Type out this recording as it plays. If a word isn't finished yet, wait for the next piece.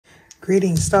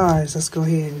Greetings, stars. Let's go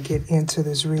ahead and get into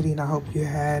this reading. I hope you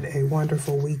had a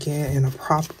wonderful weekend and a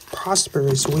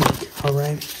prosperous week. All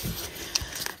right.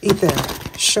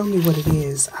 Ether, show me what it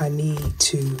is I need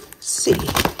to see.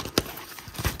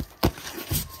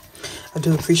 I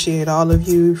do appreciate all of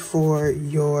you for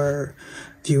your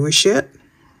viewership.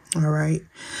 All right.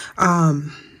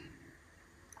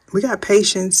 We got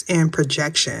patience and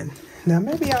projection. Now,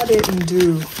 maybe I didn't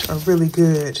do a really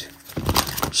good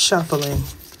shuffling,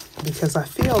 because I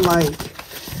feel like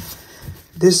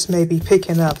this may be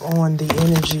picking up on the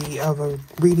energy of a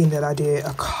reading that I did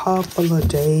a couple of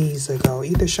days ago.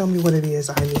 Either show me what it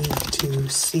is I need to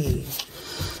see.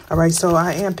 All right, so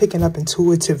I am picking up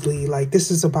intuitively, like this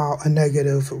is about a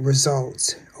negative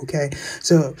result. Okay,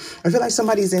 so I feel like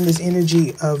somebody's in this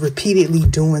energy of repeatedly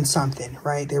doing something,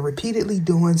 right? They're repeatedly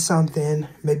doing something.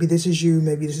 Maybe this is you.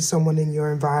 Maybe this is someone in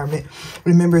your environment.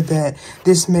 Remember that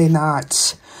this may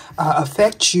not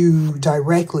affect you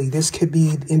directly. This could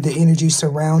be in the energy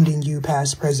surrounding you,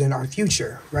 past, present, or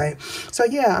future, right? So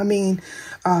yeah, I mean,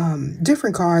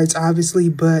 different cards, obviously,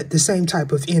 but the same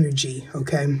type of energy,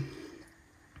 okay?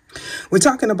 We're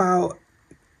talking about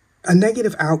a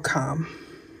negative outcome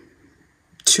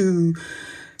to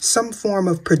some form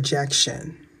of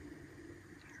projection,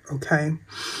 okay?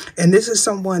 And this is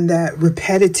someone that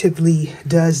repetitively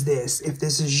does this. If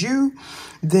this is you,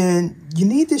 then you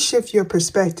need to shift your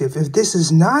perspective. If this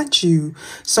is not you,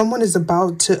 someone is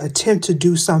about to attempt to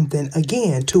do something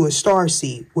again to a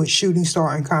starseed with shooting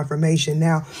star and confirmation.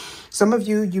 Now, some of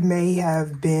you may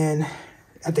have been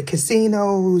at the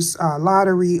casinos,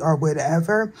 lottery, or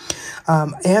whatever,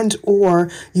 and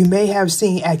or you may have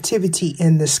seen activity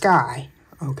in the sky.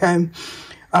 Okay,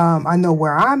 I know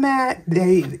where I'm at.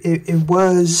 It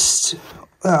was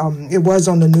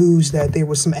on the news that there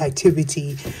was some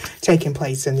activity taking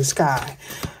place in the sky.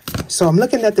 So I'm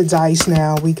looking at the dice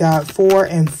now. We got 4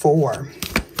 and 4.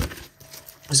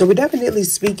 So we're definitely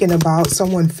speaking about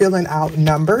someone feeling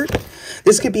outnumbered.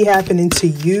 This could be happening to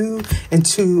you and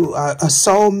to a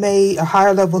soulmate, a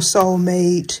higher level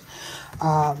soulmate,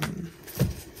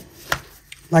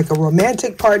 like a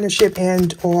romantic partnership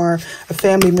and or a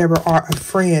family member or a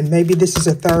friend. Maybe this is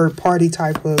a third party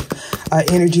type of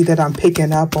energy that I'm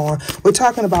picking up on. We're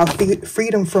talking about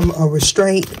freedom from a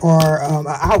restraint or an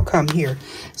outcome here.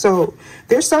 So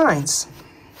there's signs.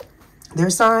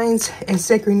 There's signs and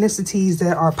synchronicities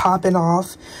that are popping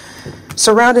off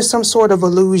surrounding some sort of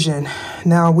illusion.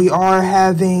 Now we are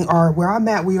having, or where I'm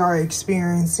at, we are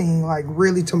experiencing like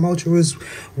really tumultuous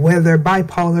weather,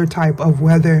 bipolar type of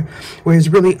weather where it's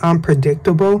really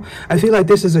unpredictable. I feel like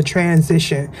this is a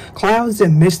transition. Clouds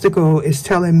and mystical is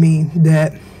telling me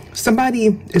that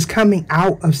somebody is coming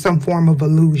out of some form of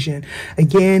illusion.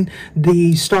 Again,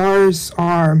 the stars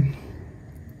are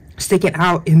sticking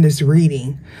out in this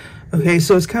reading. Okay,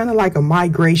 so it's kind of like a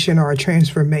migration or a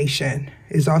transformation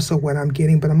is also what I'm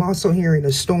getting, but I'm also hearing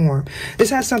a storm. This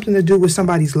has something to do with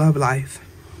somebody's love life.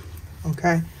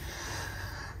 Okay,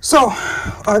 so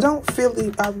I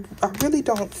really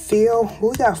don't feel,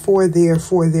 we got 4 there,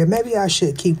 4 there. Maybe I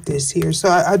should keep this here. So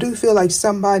I do feel like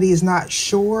somebody is not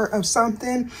sure of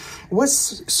something.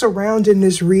 What's surrounding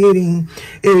this reading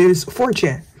is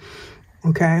fortune.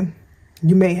 Okay.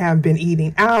 You may have been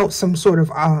eating out, some sort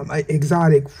of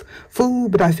exotic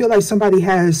food, but I feel like somebody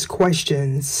has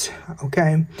questions,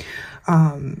 okay?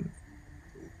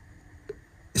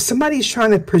 Somebody's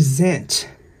trying to present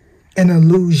an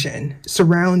illusion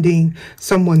surrounding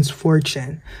someone's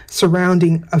fortune,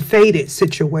 surrounding a fated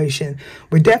situation.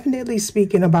 We're definitely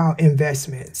speaking about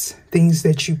investments, things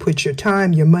that you put your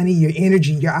time, your money, your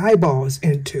energy, your eyeballs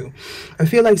into. I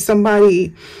feel like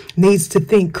somebody needs to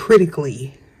think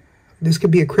critically. This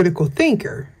could be a critical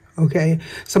thinker, okay?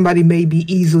 Somebody may be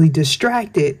easily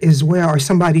distracted as well, or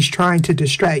somebody's trying to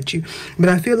distract you. But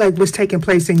I feel like what's taking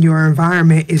place in your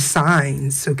environment is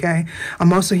signs, okay?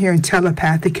 I'm also hearing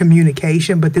telepathic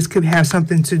communication, but this could have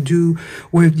something to do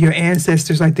with your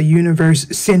ancestors, like the universe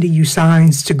sending you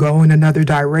signs to go in another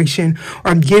direction,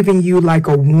 or giving you like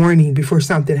a warning before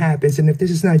something happens. And if this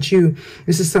is not you,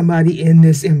 this is somebody in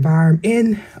this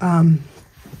environment,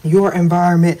 your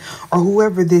environment, or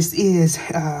whoever this is,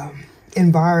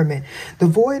 environment. The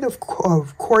void of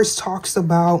course talks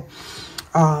about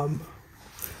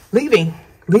leaving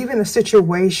a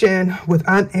situation with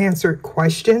unanswered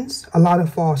questions, a lot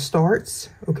of false starts,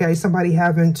 okay? Somebody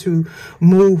having to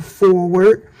move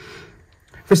forward.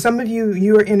 For some of you,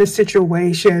 you are in a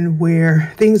situation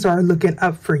where things are looking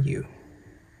up for you.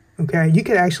 Okay, you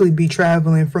could actually be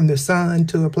traveling from the sun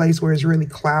to a place where it's really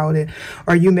clouded,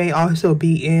 or you may also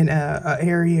be in an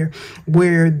area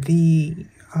where the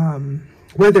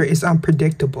weather is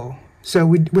unpredictable. So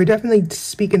we're definitely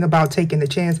speaking about taking a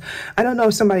chance. I don't know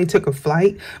if somebody took a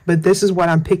flight, but this is what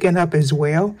I'm picking up as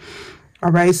well.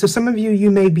 All right. So some of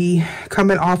you may be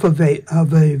coming off of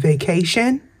a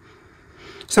vacation.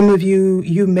 Some of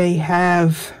you may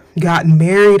have gotten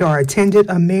married or attended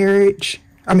a marriage.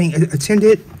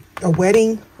 Attended a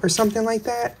wedding or something like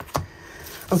that.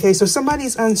 Okay, so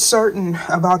somebody's uncertain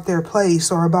about their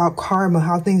place or about karma,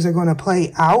 how things are going to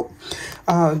play out.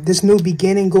 This new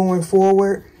beginning going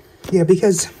forward. Yeah,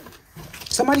 because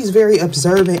somebody's very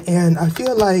observant, and I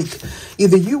feel like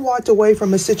either you walked away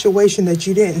from a situation that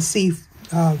you didn't see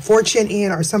fortune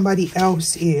in, or somebody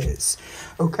else is.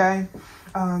 Okay.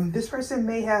 This person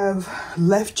may have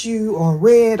left you on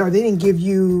red, or they didn't give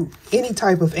you any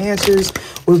type of answers,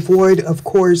 with void, of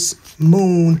course,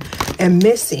 moon, and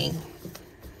missing.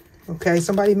 Okay,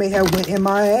 somebody may have went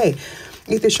MIA.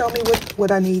 Either show me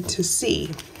what I need to see.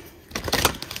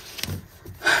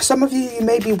 Some of you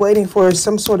may be waiting for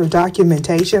some sort of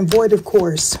documentation. Void, of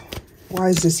course. Why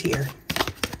is this here?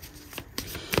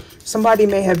 Somebody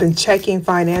may have been checking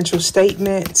financial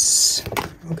statements.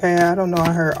 Okay, I don't know.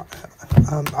 I heard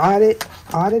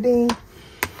auditing.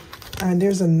 And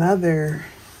there's another.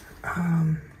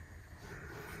 I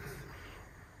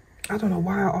don't know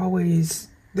why I always,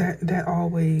 that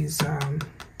always,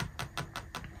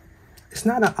 it's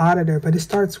not an auditor, but it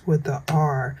starts with the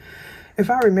R. If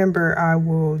I remember, I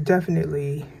will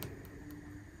definitely,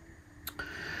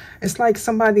 it's like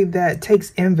somebody that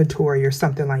takes inventory or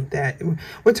something like that.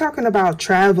 We're talking about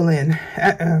traveling,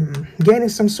 gaining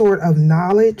some sort of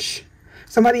knowledge.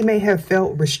 Somebody may have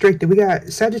felt restricted. We got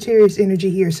Sagittarius energy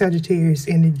here, Sagittarius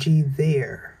energy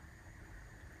there.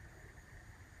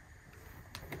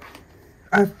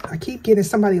 I keep getting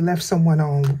somebody left someone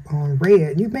on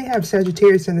red. You may have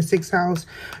Sagittarius in the 6th house,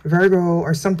 Virgo,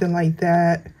 or something like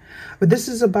that. But this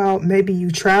is about maybe you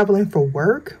traveling for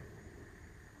work.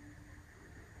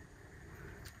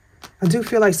 I do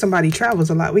feel like somebody travels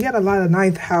a lot. We got a lot of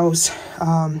 9th house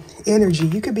energy.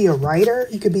 You could be a writer.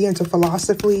 You could be into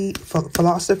philosophy,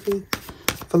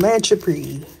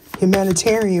 philanthropy,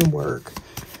 humanitarian work.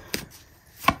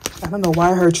 I don't know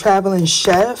why I heard traveling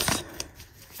chef.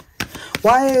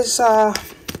 Why is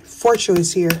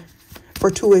fortuitous here?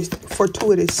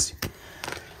 Fortuitous.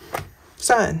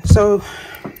 Sun. So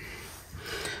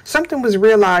something was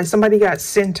realized. Somebody got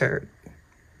centered.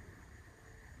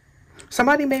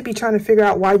 Somebody may be trying to figure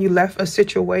out why you left a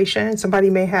situation. Somebody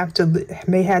may have to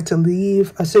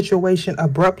leave a situation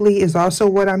abruptly is also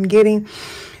what I'm getting.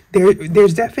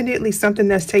 There's definitely something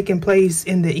that's taking place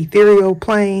in the ethereal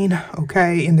plane,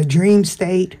 okay, in the dream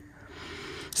state.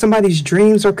 Somebody's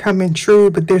dreams are coming true,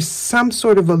 but there's some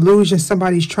sort of illusion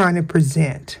somebody's trying to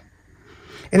present.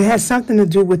 And it has something to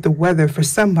do with the weather for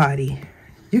somebody.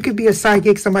 You could be a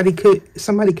psychic, somebody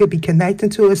could be connecting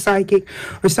to a psychic,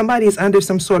 or somebody is under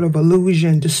some sort of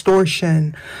illusion,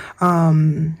 distortion,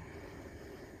 some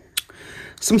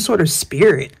sort of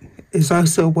spirit is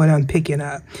also what I'm picking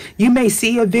up. You may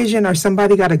see a vision, or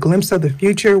somebody got a glimpse of the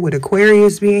future with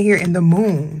Aquarius being here in the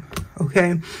moon.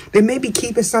 Okay, they may be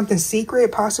keeping something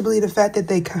secret, possibly the fact that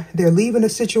they're leaving a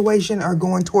situation or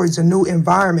going towards a new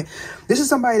environment. This is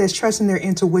somebody that's trusting their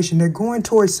intuition. They're going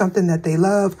towards something that they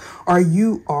love, or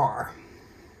you are.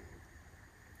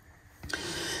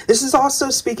 This is also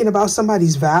speaking about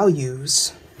somebody's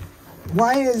values.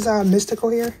 Why is mystical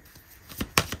here?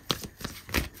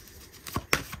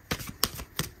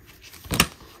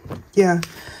 Yeah,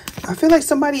 I feel like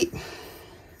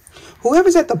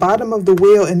whoever's at the bottom of the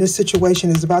wheel in this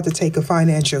situation is about to take a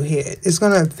financial hit. It's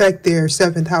going to affect their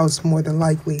 7th house more than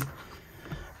likely.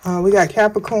 We got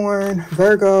Capricorn,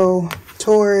 Virgo,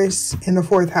 Taurus in the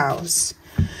 4th house.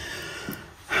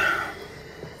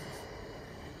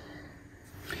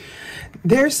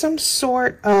 There's some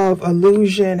sort of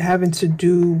illusion having to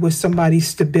do with somebody's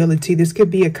stability. This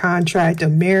could be a contract, a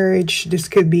marriage. This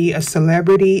could be a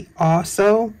celebrity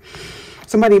also.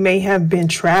 Somebody may have been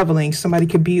traveling. Somebody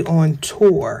could be on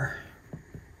tour.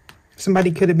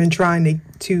 Somebody could have been trying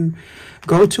to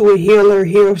go to a healer,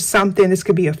 hear something. This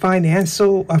could be a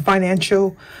financial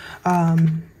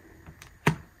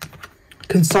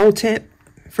consultant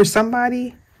for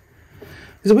somebody.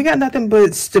 So we got nothing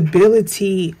but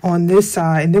stability on this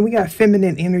side. And then we got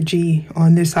feminine energy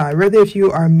on this side, whether if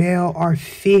you are male or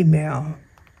female.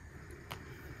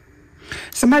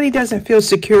 Somebody doesn't feel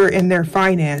secure in their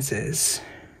finances.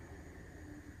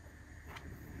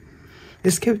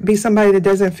 This could be somebody that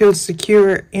doesn't feel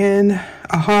secure in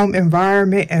a home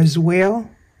environment as well.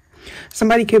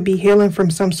 Somebody could be healing from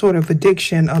some sort of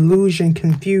addiction, illusion,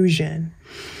 confusion.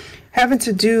 having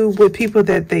to do with people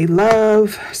that they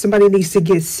love. Somebody needs to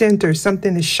get centered.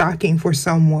 Something is shocking for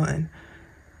someone.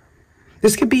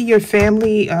 This could be your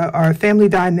family or a family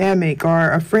dynamic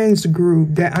or a friends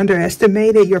group that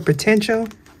underestimated your potential.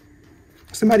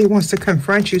 Somebody wants to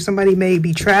confront you. Somebody may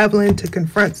be traveling to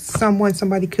confront someone.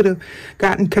 Somebody could have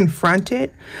gotten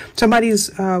confronted. Somebody's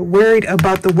worried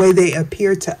about the way they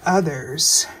appear to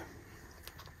others.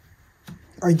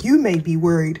 Or you may be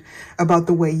worried about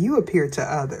the way you appear to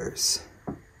others.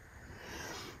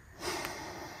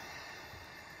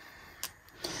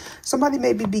 Somebody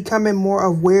may be becoming more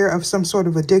aware of some sort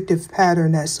of addictive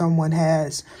pattern that someone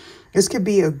has. This could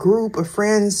be a group, a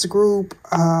friends group,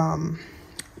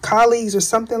 colleagues or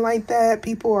something like that.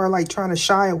 People are like trying to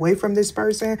shy away from this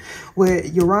person.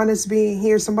 With Uranus being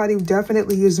here, somebody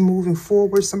definitely is moving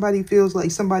forward. Somebody feels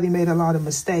like somebody made a lot of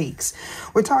mistakes.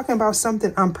 We're talking about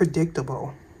something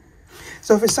unpredictable.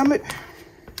 So for somebody,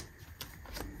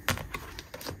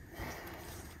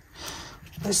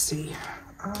 let's see.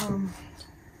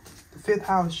 The fifth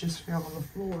house just fell on the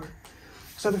floor.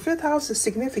 So the fifth house is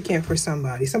significant for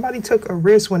somebody. Somebody took a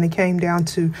risk when it came down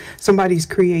to somebody's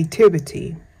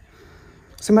creativity.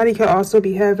 Somebody could also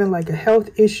be having like a health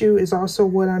issue is also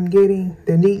what I'm getting.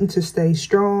 They're needing to stay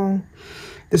strong.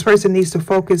 This person needs to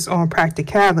focus on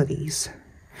practicalities.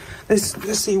 Let's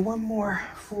see one more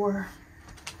for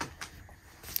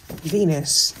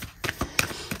Venus.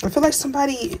 I feel like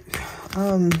somebody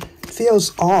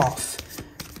feels off.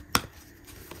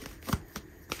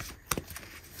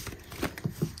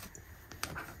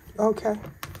 Okay.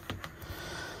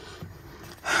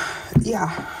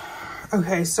 Yeah.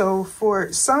 Okay, so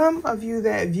for some of you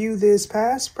that view this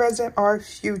past, present, or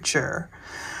future,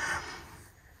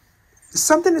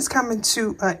 something is coming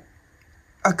to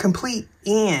a complete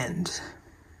end.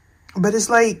 But it's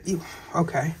like,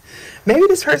 okay, maybe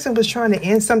this person was trying to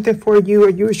end something for you, or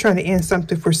you was trying to end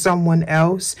something for someone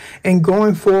else. And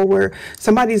going forward,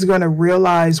 somebody's going to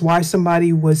realize why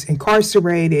somebody was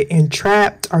incarcerated,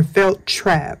 entrapped, or felt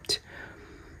trapped.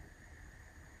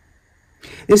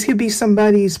 This could be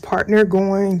somebody's partner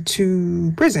going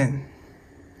to prison.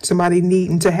 Somebody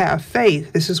needing to have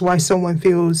faith. This is why someone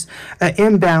feels an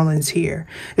imbalance here.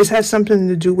 This has something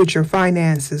to do with your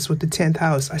finances, with the 10th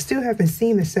house. I still haven't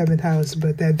seen the 7th house,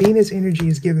 but that Venus energy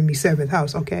is giving me 7th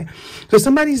house. Okay. So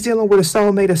somebody's dealing with a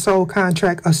soulmate, a soul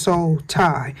contract, a soul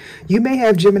tie. You may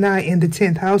have Gemini in the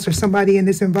 10th house, or somebody in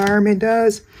this environment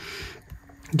does.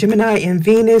 Gemini and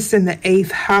Venus in the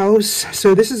 8th house.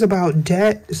 So this is about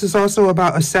debt. This is also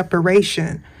about a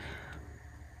separation.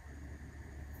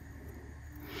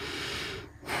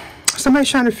 Somebody's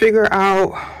trying to figure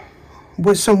out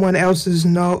what someone else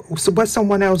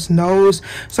knows.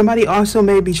 Somebody also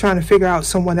may be trying to figure out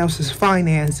someone else's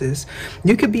finances.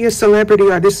 You could be a celebrity,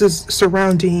 or this is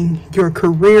surrounding your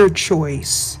career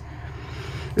choice.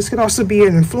 This could also be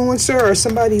an influencer, or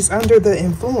somebody's under the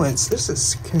influence. This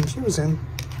is confusing.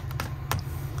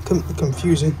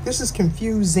 This is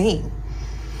confusing.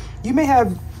 You may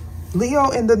have Leo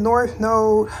in the North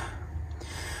Node.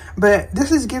 But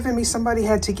this is giving me somebody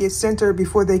had to get centered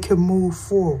before they could move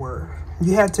forward.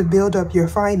 You had to build up your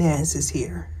finances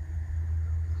here.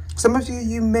 Some of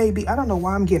you may be, I don't know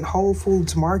why I'm getting Whole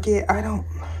Foods Market.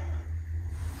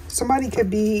 Somebody could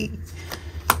be,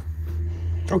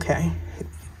 okay.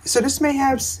 So this may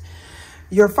have,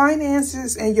 your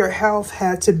finances and your health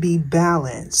had to be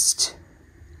balanced.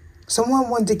 Someone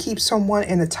wanted to keep someone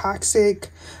in a toxic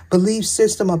belief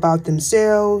system about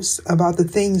themselves, about the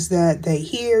things that they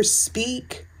hear,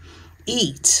 speak,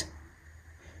 eat.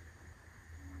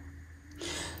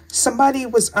 Somebody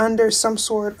was under some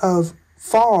sort of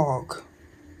fog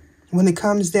when it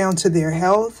comes down to their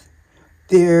health,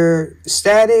 their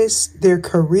status, their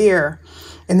career.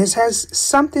 And this has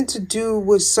something to do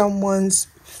with someone's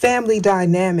family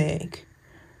dynamic.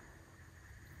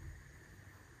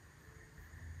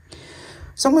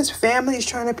 Someone's family is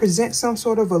trying to present some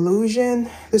sort of illusion.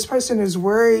 This person is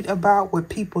worried about what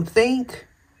people think.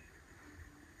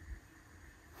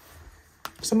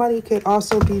 Somebody could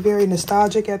also be very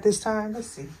nostalgic at this time. Let's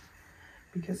see.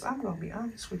 Because I'm going to be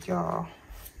honest with y'all.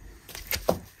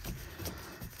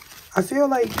 I feel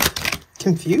like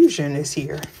confusion is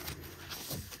here.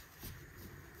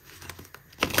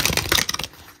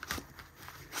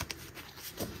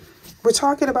 We're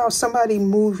talking about somebody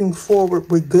moving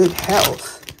forward with good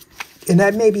health. And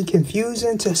that may be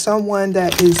confusing to someone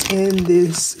that is in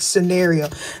this scenario.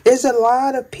 There's a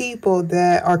lot of people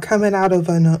that are coming out of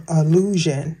an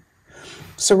illusion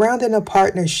surrounding a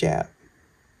partnership.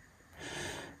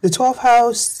 The 12th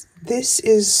house, this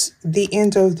is the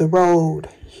end of the road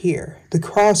here. The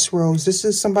crossroads. This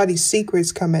is somebody's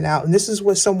secrets coming out. And this is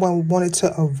what someone wanted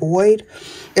to avoid.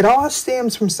 It all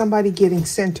stems from somebody getting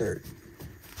centered.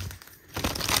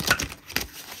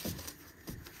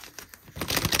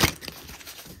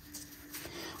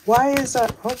 Why is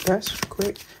that? Oh, that's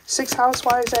quick. 6th house.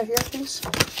 Why is that here, please?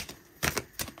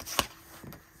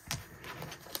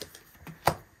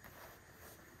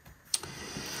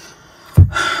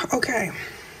 Okay.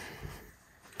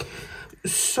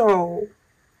 So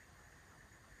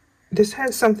this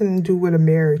has something to do with a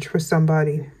marriage for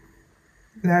somebody.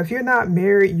 Now, if you're not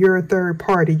married, you're a third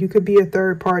party. You could be a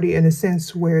third party in a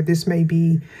sense where this may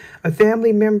be a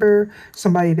family member,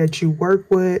 somebody that you work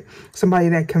with, somebody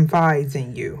that confides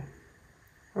in you.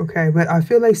 Okay, but I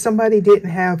feel like somebody didn't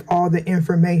have all the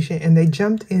information and they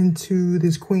jumped into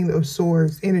this Queen of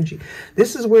Swords energy.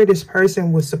 This is where this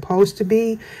person was supposed to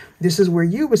be. This is where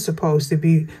you were supposed to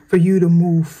be for you to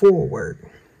move forward.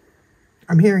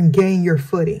 I'm hearing gain your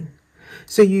footing.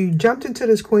 So you jumped into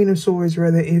this Queen of Swords,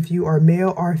 whether if you are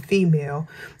male or female,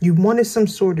 you wanted some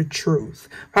sort of truth,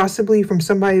 possibly from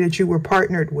somebody that you were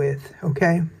partnered with,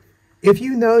 okay? If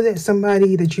you know that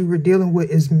somebody that you were dealing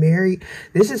with is married,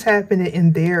 this is happening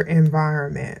in their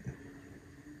environment.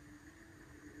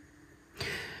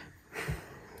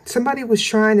 Somebody was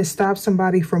trying to stop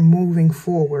somebody from moving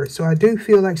forward. So I do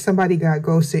feel like somebody got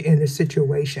ghosted in this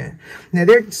situation. Now,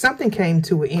 something came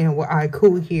to an end with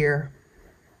Aiku here.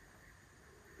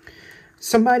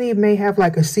 Somebody may have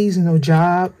like a seasonal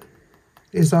job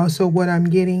is also what I'm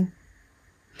getting.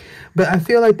 But I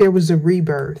feel like there was a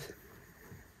rebirth.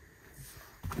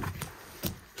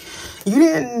 You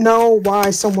didn't know why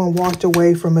someone walked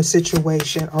away from a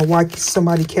situation or why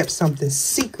somebody kept something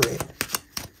secret.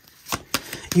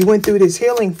 You went through this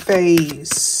healing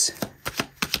phase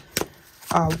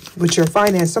with your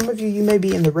finance. Some of you, you may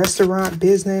be in the restaurant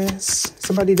business.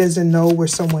 Somebody doesn't know where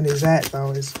someone is at,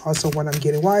 though, is also what I'm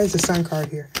getting. Why is the Sun card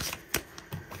here?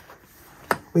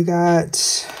 We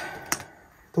got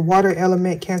the water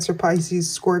element, Cancer, Pisces,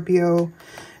 Scorpio,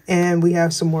 and we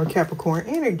have some more Capricorn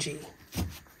energy.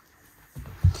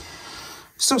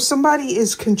 So somebody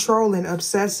is controlling,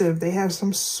 obsessive. They have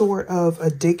some sort of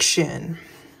addiction.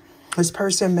 This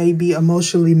person may be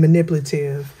emotionally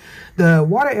manipulative. The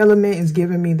water element is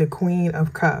giving me the Queen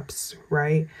of Cups,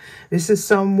 right? This is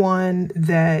someone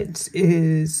that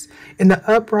is in the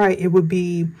upright. It would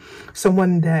be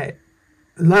someone that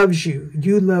loves you.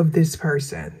 You love this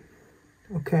person,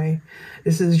 okay?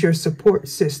 This is your support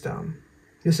system.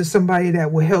 This is somebody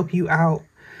that will help you out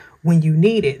when you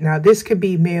need it. Now, this could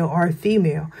be male or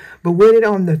female, but with it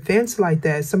on the fence like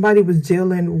that, somebody was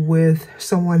dealing with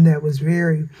someone that was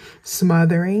very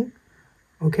smothering.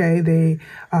 Okay, they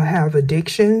have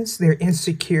addictions. They're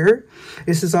insecure.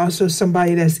 This is also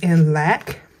somebody that's in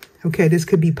lack. Okay, this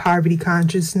could be poverty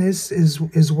consciousness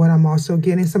is what I'm also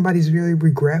getting. Somebody's very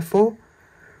regretful.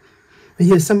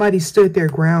 Because somebody stood their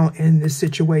ground in this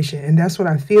situation. And that's what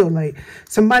I feel like.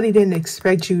 Somebody didn't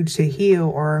expect you to heal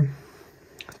or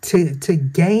to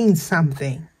gain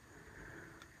something.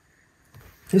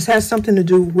 This has something to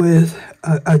do with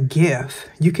a gift.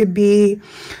 You could be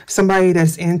somebody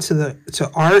that's into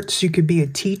arts. You could be a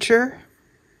teacher,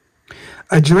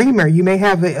 a dreamer. You may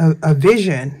have a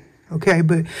vision, okay?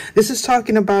 But this is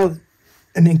talking about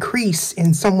an increase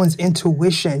in someone's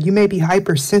intuition. You may be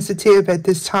hypersensitive at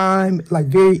this time, like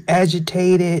very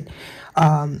agitated,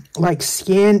 like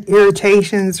skin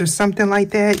irritations or something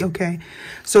like that, okay?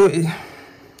 So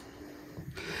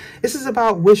this is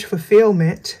about wish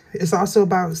fulfillment. It's also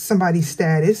about somebody's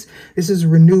status. This is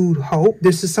renewed hope.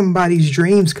 This is somebody's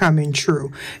dreams coming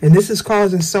true. And this is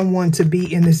causing someone to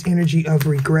be in this energy of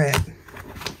regret.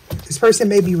 This person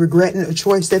may be regretting a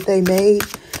choice that they made.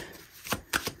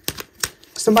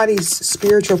 Somebody's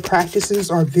spiritual practices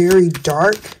are very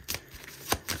dark.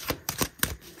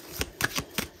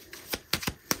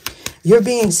 You're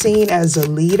being seen as a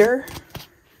leader.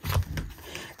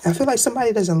 I feel like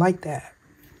somebody doesn't like that.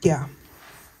 Yeah.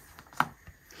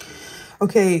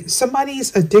 Okay,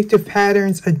 somebody's addictive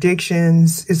patterns,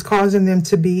 addictions is causing them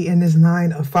to be in this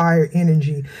 9 of fire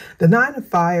energy. The 9 of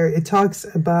fire, it talks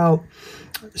about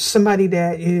somebody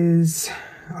that is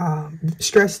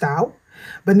stressed out.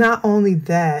 But not only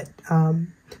that,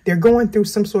 they're going through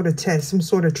some sort of test, some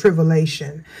sort of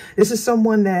tribulation. This is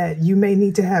someone that you may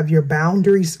need to have your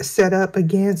boundaries set up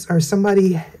against, or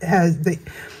somebody has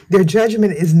their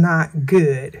judgment is not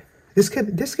good. This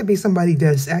could be somebody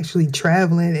that's actually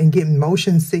traveling and getting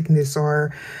motion sickness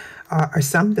or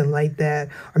something like that.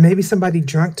 Or maybe somebody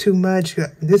drunk too much.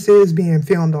 This is being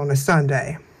filmed on a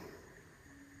Sunday.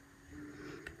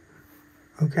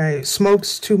 Okay,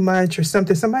 smokes too much or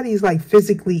something. Somebody's like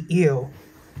physically ill.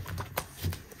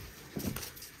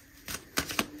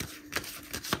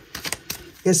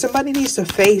 Yeah, somebody needs to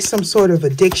face some sort of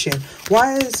addiction.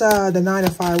 Why is the 9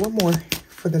 of fire? One more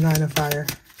for the 9 of fire.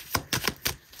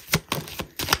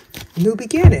 New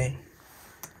beginning.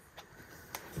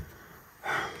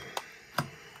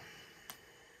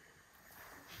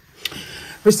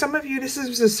 For some of you, this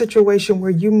is a situation where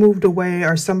you moved away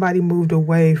or somebody moved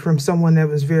away from someone that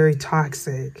was very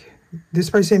toxic. This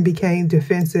person became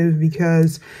defensive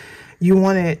because you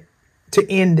wanted to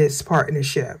end this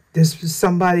partnership. This was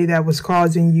somebody that was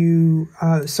causing you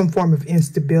some form of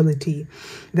instability.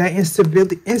 That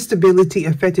instability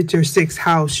affected your 6th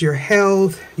house, your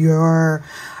health, your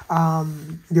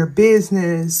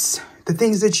business, the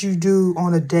things that you do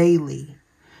on a daily,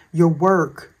 your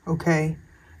work, okay?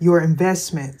 Your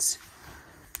investments.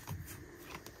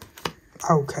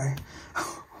 Okay.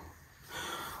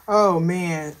 Oh,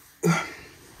 man.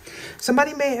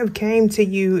 Somebody may have came to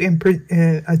you and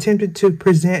attempted to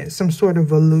present some sort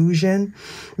of illusion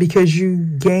because you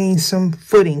gained some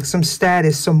footing, some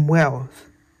status, some wealth.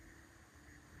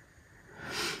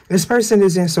 This person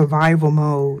is in survival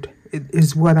mode,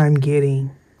 is what I'm getting.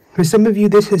 For some of you,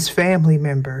 this is family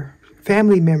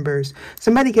members.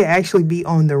 Somebody could actually be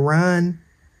on the run.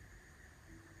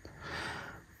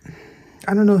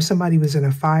 I don't know if somebody was in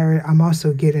a fire. I'm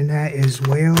also getting that as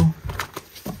well.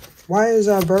 Why is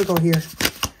Virgo here?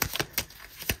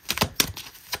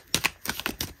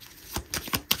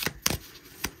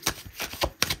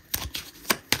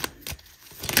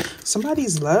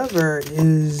 Somebody's lover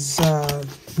is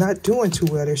not doing too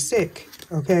well. They're sick.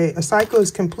 Okay, a cycle is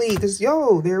complete.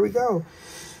 There we go.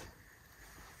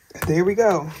 There we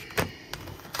go.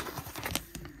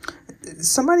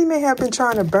 Somebody may have been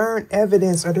trying to burn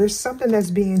evidence, or there's something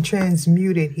that's being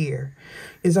transmuted here.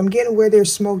 I'm getting where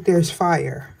there's smoke, there's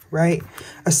fire, right?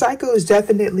 A cycle is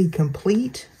definitely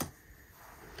complete.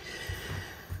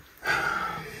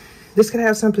 This could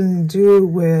have something to do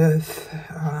with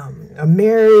a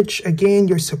marriage, again,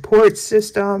 your support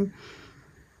system,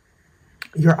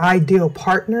 your ideal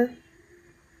partner.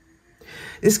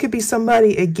 This could be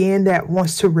somebody, again, that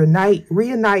wants to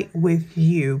reunite with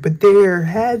you, but they're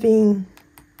having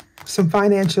some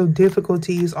financial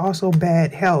difficulties, also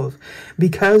bad health,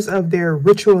 because of their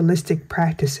ritualistic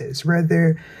practices.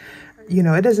 Whether,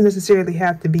 it doesn't necessarily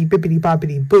have to be bippity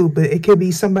boppity boo, but it could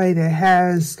be somebody that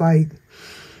has like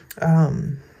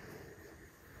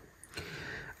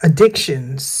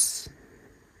addictions,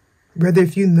 whether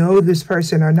if you know this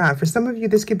person or not. For some of you,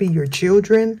 this could be your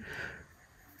children,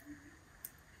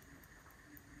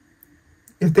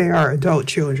 if they are adult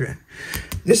children.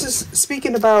 This is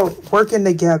speaking about working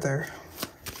together.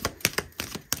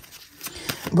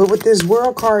 But with this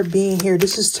world card being here,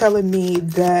 this is telling me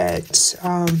that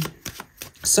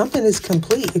something is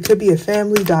complete. It could be a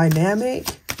family dynamic.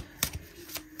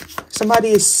 Somebody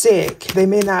is sick. They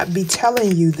may not be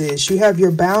telling you this. You have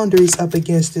your boundaries up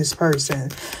against this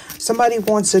person. Somebody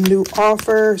wants a new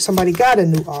offer. Somebody got a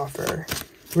new offer,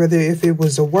 whether if it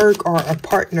was a work or a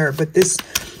partner. But this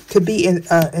could be an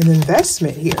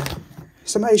investment here.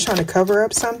 Somebody's trying to cover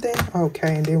up something.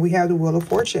 Okay, and then we have the Wheel of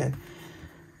Fortune.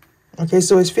 Okay,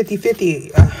 so it's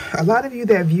 50-50. A lot of you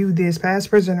that view this, past,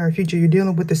 present, or future, you're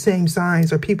dealing with the same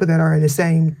signs or people that are in the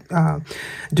same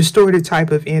distorted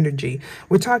type of energy.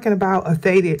 We're talking about a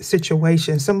fated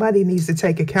situation. Somebody needs to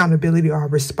take accountability or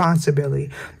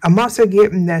responsibility. I'm also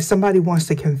getting that somebody wants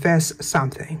to confess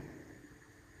something.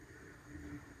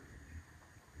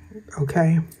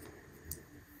 Okay.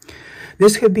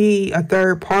 This could be a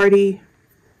third party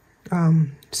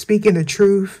speaking the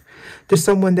truth to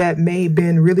someone that may have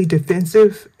been really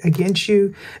defensive against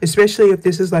you, especially if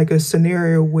this is like a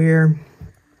scenario where,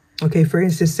 okay, for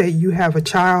instance, say you have a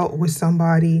child with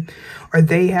somebody or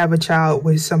they have a child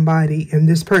with somebody and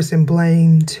this person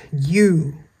blamed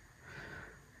you.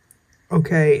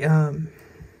 Okay,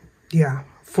 yeah,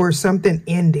 for something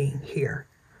ending here.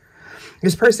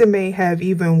 This person may have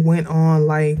even went on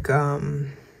like,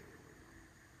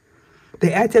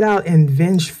 they acted out in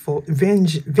vengeance.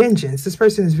 This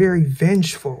person is very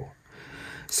vengeful.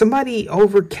 Somebody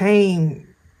overcame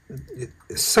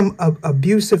some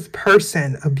abusive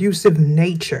person, abusive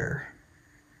nature.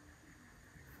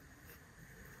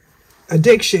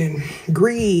 Addiction,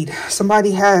 greed.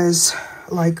 Somebody has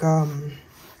like,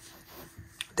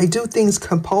 they do things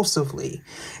compulsively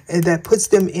and that puts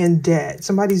them in debt.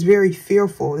 Somebody's very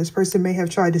fearful. This person may have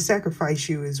tried to sacrifice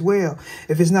you as well.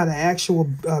 If it's not an actual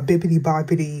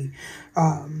bippity-boppity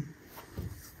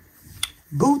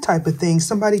boo type of thing,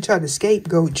 somebody tried to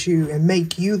scapegoat you and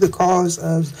make you the cause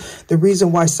of the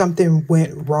reason why something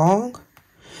went wrong.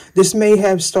 This may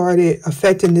have started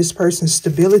affecting this person's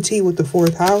stability with the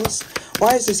 4th house.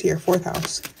 Why is this here, 4th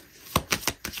house?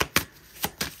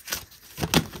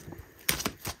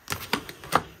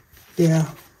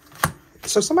 Yeah.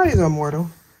 So somebody's immortal.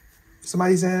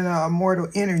 Somebody's in a mortal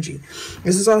energy.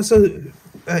 This is also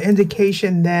an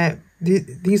indication that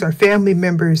these are family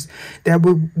members that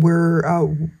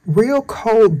were real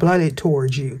cold-blooded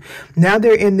towards you. Now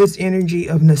they're in this energy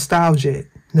of nostalgia.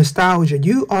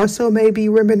 You also may be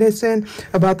reminiscing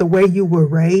about the way you were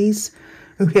raised.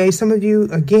 Okay, some of you,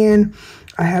 again,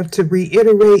 I have to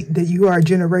reiterate that you are a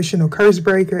generational curse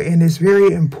breaker, and it's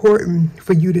very important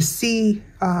for you to see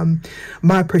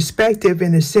my perspective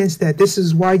in the sense that this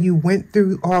is why you went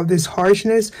through all this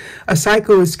harshness. A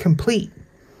cycle is complete.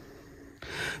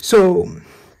 So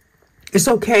it's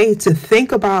okay to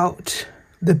think about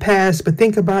the past, but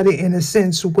think about it in a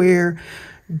sense where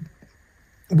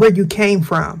you came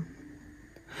from.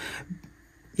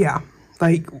 Yeah,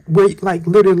 like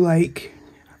literally, like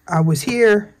I was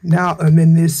here, now I'm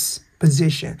in this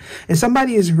position. And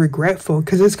somebody is regretful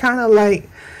because it's kind of like,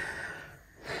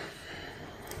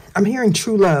 I'm hearing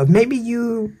true love. Maybe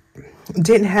you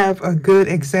didn't have a good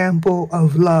example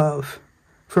of love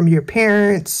from your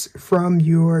parents, from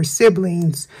your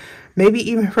siblings, maybe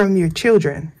even from your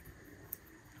children.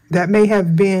 That may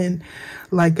have been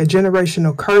like a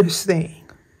generational curse thing.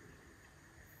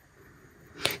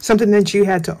 Something that you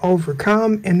had to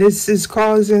overcome. And this is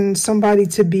causing somebody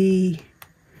to be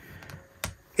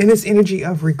in this energy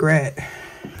of regret.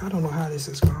 I don't know how this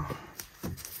is going.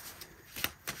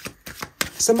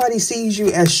 Somebody sees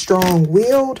you as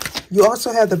strong-willed. You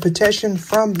also have the protection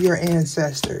from your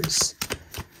ancestors.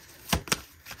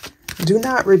 Do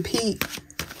not repeat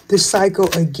this cycle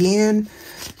again.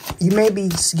 You may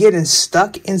be getting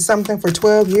stuck in something for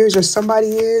 12 years, or somebody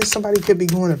is. Somebody could be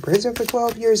going to prison for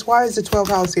 12 years. Why is the 12th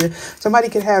house here? Somebody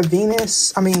could have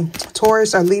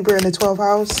Taurus or Libra in the 12th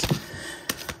house.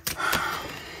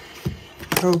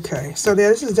 Okay, so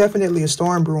this is definitely a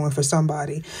storm brewing for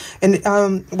somebody. And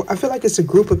I feel like it's a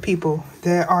group of people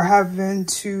that are having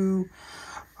to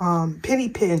penny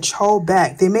pinch, hold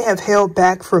back. They may have held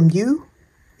back from you.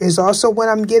 Is also what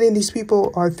I'm getting. These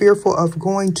people are fearful of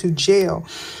going to jail.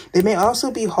 They may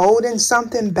also be holding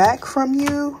something back from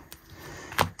you.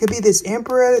 Could be this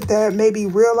emperor that may be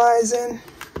realizing.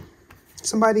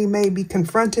 Somebody may be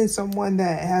confronting someone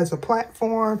that has a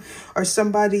platform, or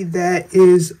somebody that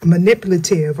is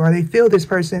manipulative, or they feel this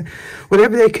person,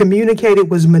 whatever they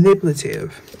communicated was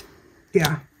manipulative.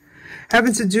 Yeah.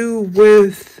 Having to do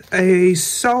with a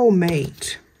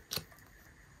soulmate.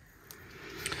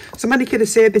 Somebody could have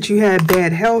said that you had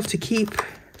bad health to keep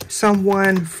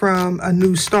someone from a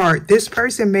new start. This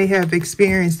person may have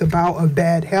experienced a bout of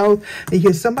bad health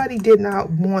because somebody did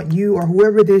not want you or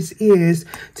whoever this is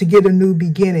to get a new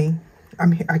beginning.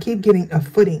 I keep getting a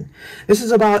footing. This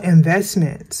is about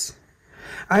investments.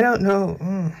 I don't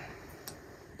know.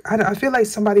 I feel like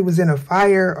somebody was in a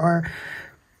fire, or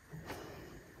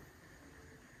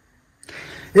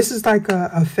this is like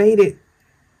a fated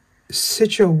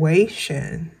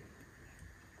situation.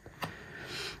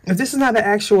 If this is not an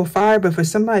actual fire, but for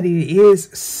somebody it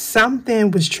is, something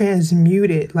was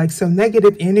transmuted, like some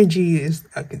negative energy is,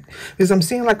 because I'm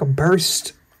seeing like a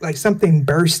burst, like something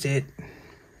bursted.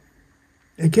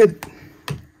 It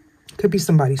could be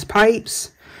somebody's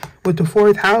pipes with the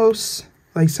 4th house,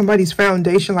 like somebody's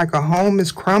foundation, like a home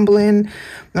is crumbling.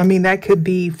 I mean, that could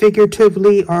be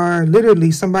figuratively or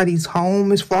literally somebody's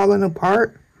home is falling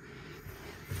apart.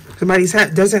 Somebody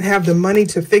doesn't have the money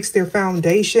to fix their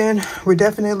foundation. We're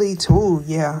definitely told,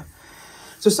 yeah.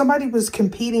 So somebody was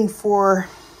competing for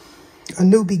a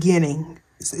new beginning.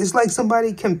 It's like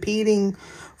somebody competing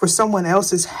for someone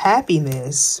else's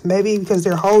happiness. Maybe because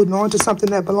they're holding on to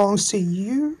something that belongs to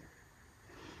you.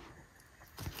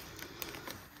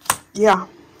 Yeah.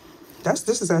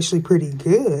 This is actually pretty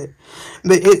good.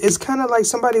 But it's kind of like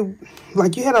somebody,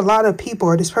 like you had a lot of people,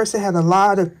 or this person had a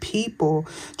lot of people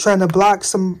trying to block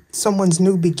someone's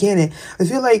new beginning. I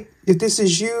feel like if this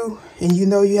is you and you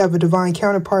know you have a divine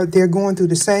counterpart, they're going through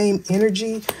the same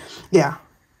energy. Yeah.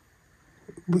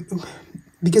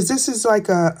 Because this is like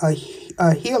a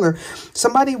healer.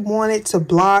 Somebody wanted to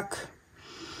block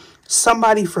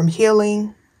somebody from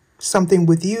healing something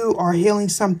with you or healing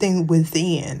something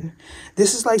within.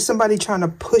 This is like somebody trying to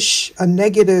push a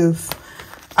negative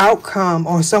outcome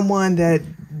on someone that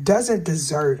doesn't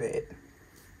deserve it.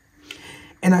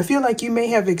 And I feel like you may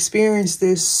have experienced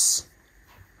this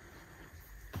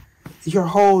your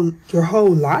whole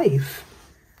life.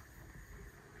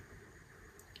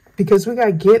 Because we got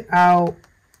to get out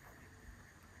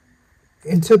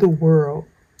into the world.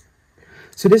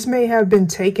 So this may have been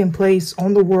taking place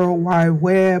on the World Wide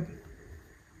Web,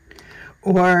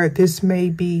 Or this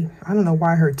may be, I don't know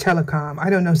why I heard telecom.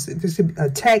 I don't know. This is a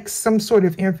text, some sort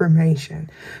of information,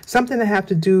 something to have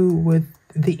to do with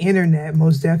the internet,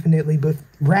 most definitely, but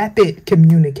rapid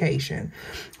communication.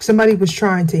 Somebody was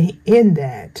trying to end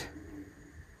that.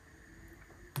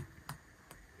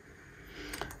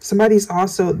 Somebody's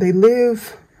also, they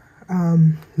live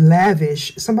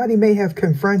lavish. Somebody may have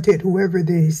confronted whoever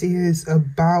this is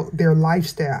about their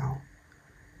lifestyle.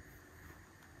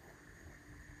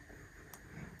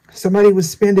 Somebody was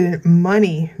spending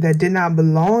money that did not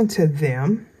belong to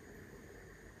them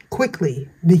quickly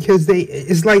because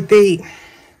it's like they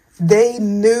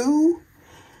knew,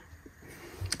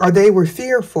 or they were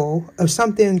fearful of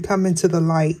something coming to the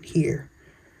light here.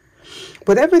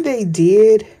 Whatever they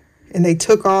did and they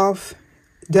took off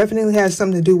definitely has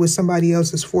something to do with somebody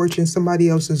else's fortune, somebody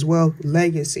else's wealth,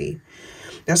 legacy.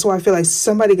 That's why I feel like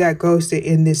somebody got ghosted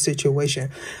in this situation,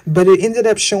 but it ended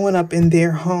up showing up in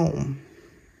their home.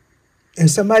 And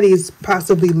somebody is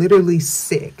possibly literally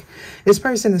sick. This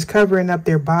person is covering up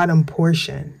their bottom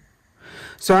portion.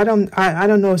 So I don't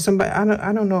know if somebody,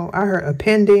 I don't know. I heard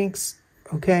appendix.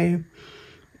 Okay.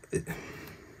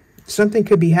 Something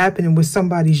could be happening with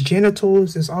somebody's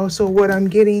genitals is also what I'm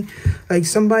getting. Like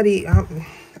somebody,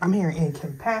 I'm hearing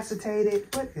incapacitated.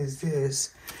 What is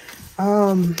this?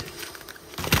 Why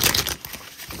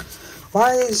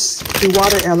is the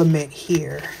water element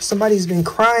here? Somebody's been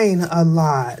crying a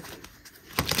lot.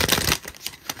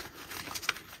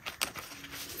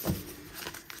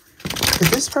 If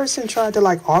this person tried to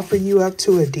like offer you up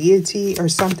to a deity or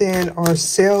something, or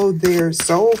sell their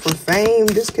soul for fame,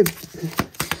 this could,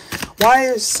 why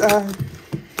is,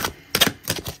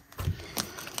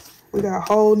 we got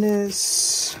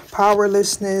wholeness,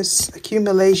 powerlessness,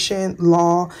 accumulation,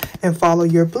 law, and follow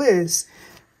your bliss.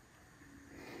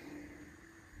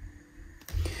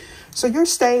 So you're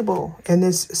stable in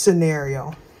this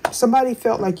scenario. Somebody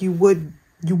felt like you would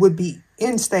be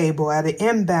unstable, at an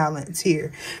imbalance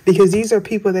here, because these are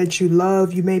people that you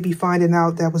love. You may be finding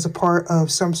out that was a part of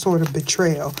some sort of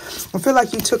betrayal. I feel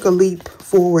like you took a leap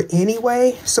forward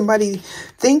anyway. Somebody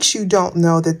thinks you don't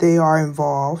know that they are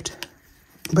involved,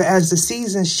 but as the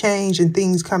seasons change and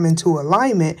things come into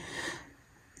alignment,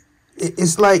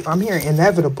 it's like, I'm hearing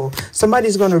inevitable.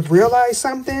 Somebody's going to realize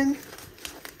something,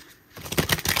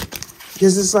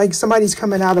 because it's like somebody's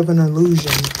coming out of an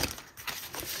illusion.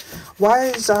 Why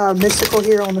is mystical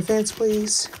here on the fence,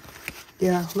 please?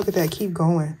 Yeah, look at that. Keep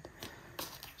going.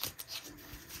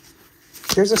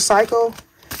 There's a cycle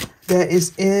that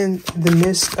is in the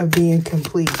midst of being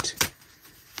complete.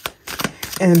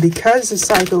 And because the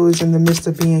cycle is in the midst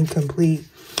of being complete,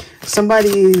 somebody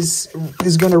is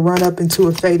going to run up into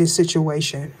a fated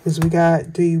situation. Because we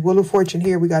got the Wheel of Fortune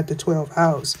here. We got the 12th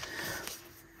house.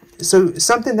 So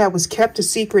something that was kept a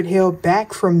secret, held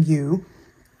back from you,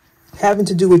 having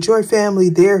to do with your family,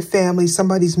 their family,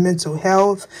 somebody's mental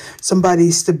health,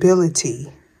 somebody's stability.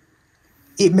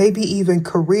 It may be even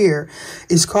career,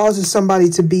 is causing somebody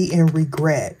to be in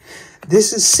regret.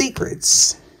 This is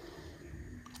secrets.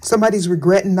 Somebody's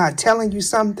regretting not telling you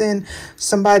something.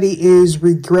 Somebody is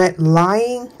regret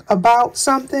lying about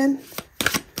something.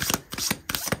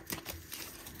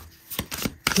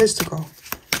 Mystical.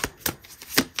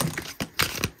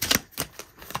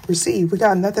 Receive. We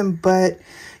got nothing but...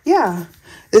 yeah,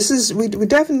 this is, we're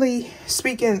definitely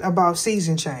speaking about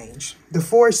season change. The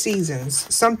 4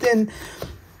 seasons, something,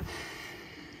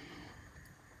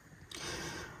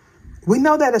 we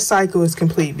know that a cycle is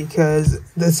complete because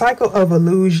the cycle of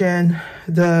illusion,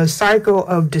 the cycle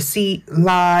of deceit,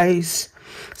 lies,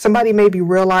 somebody may be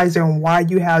realizing why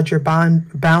you had your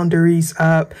boundaries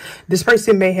up. This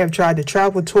person may have tried to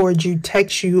travel towards you,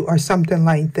 text you, or something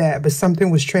like that, but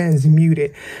something was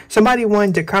transmuted. Somebody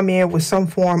wanted to come in with some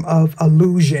form of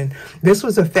illusion. This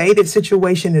was a fated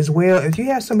situation as well. If you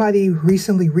have somebody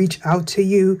recently reach out to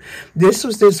you, this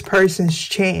was this person's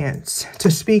chance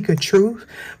to speak a truth.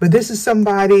 But this is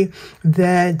somebody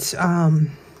that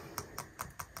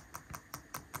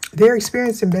they're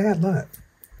experiencing bad luck.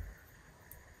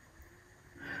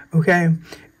 Okay,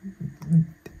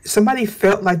 somebody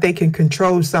felt like they can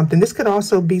control something. This could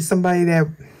also be somebody that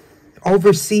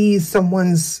oversees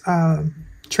someone's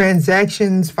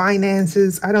transactions,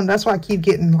 finances. I don't know. That's why I keep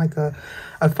getting like a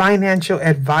financial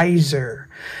advisor.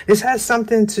 This has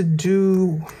something to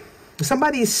do.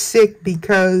 Somebody's sick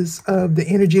because of the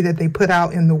energy that they put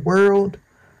out in the world.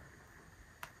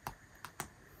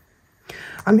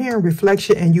 I'm hearing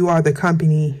reflection, and you are the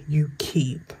company you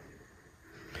keep.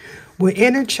 With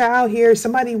inner child here,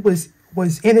 somebody was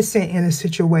innocent in a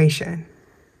situation.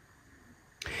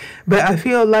 But I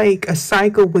feel like a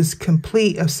cycle was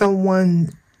complete of someone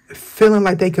feeling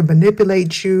like they could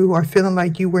manipulate you, or feeling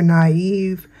like you were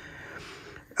naive,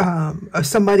 or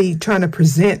somebody trying to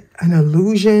present an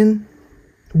illusion,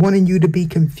 wanting you to be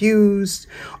confused,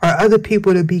 or other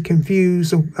people to be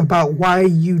confused about why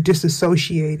you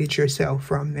disassociated yourself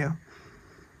from them.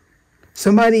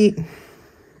 Somebody,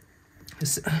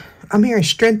 I'm hearing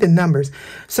strength in numbers.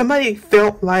 Somebody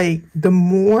felt like the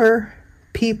more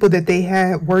people that they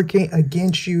had working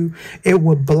against you, it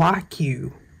would block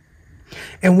you.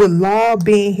 And with law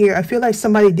being here, I feel like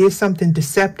somebody did something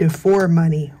deceptive for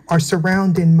money or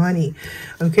surrounding money.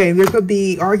 Okay, there could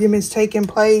be arguments taking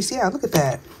place. Yeah, look at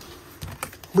that.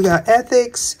 We got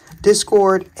ethics,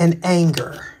 discord, and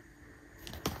anger.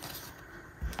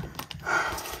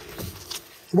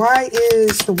 Why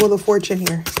is the Wheel of Fortune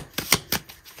here?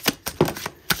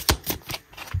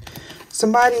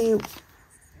 Somebody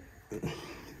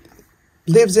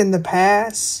lives in the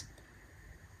past.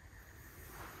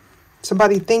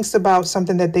 Somebody thinks about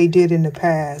something that they did in the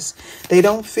past. They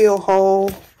don't feel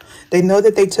whole. They know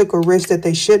that they took a risk that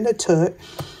they shouldn't have took.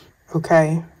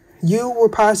 Okay. You were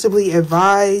possibly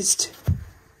advised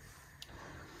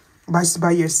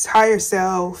by your higher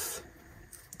self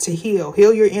to heal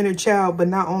your inner child, but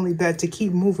not only that, to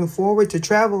keep moving forward, to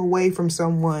travel away from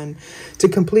someone, to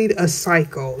complete a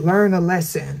cycle, learn a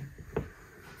lesson.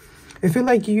 I feel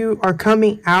like you are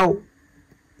coming out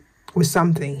with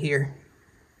something here.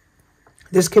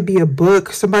 This could be a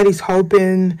book. Somebody's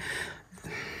hoping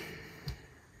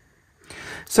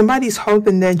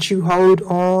that you hold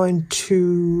on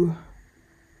to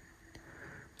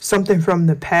something from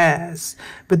the past.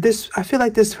 But I feel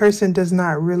like this person does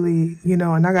not really,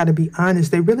 and I got to be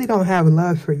honest, they really don't have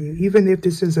love for you, even if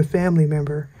this is a family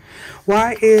member.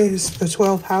 Why is the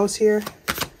 12th house here?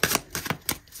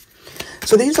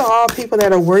 So these are all people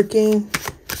that are working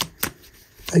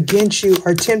against you,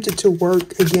 or tempted to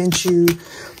work against you,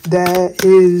 that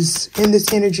is in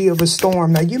this energy of a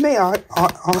storm. Now, you may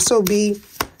also be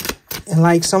in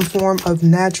like some form of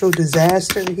natural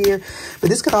disaster here, but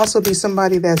this could also be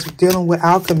somebody that's dealing with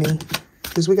alchemy,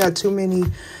 because we got too many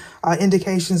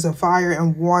indications of fire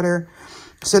and water.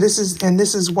 So this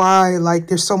is why like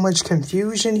there's so much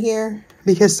confusion here,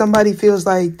 because somebody feels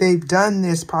like they've done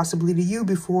this possibly to you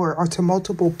before, or to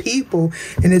multiple people,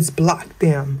 and it's blocked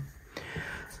them.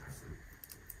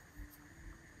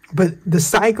 But the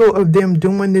cycle of them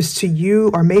doing this to you,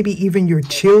 or maybe even your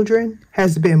children,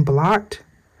 has been blocked.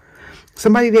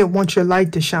 Somebody didn't want your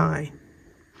light to shine.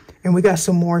 And we got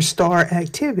some more star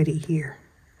activity here.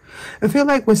 I feel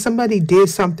like when somebody did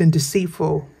something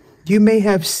deceitful, you may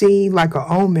have seen like an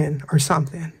omen or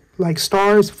something. Like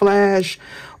stars flash,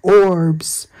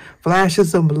 orbs,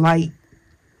 flashes of light.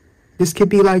 This could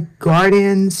be like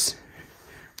gardens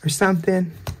or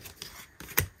something.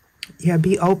 Yeah,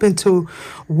 be open to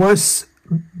what's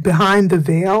behind the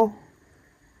veil.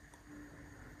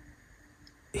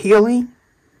 Healing.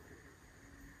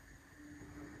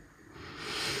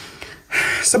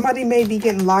 Somebody may be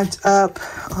getting locked up,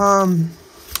 and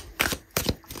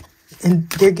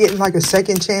they're getting like a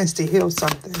second chance to heal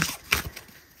something.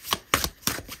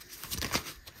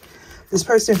 This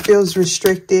person feels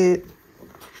restricted.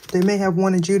 They may have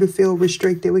wanted you to feel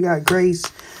restricted. We got grace,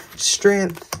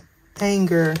 strength,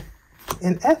 anger,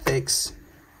 and ethics.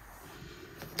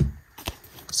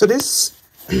 So this,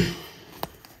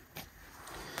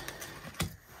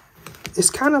 it's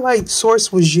kind of like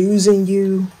Source was using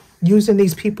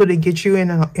these people to get you in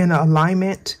an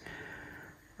alignment.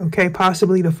 Okay,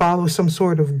 possibly to follow some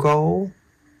sort of goal.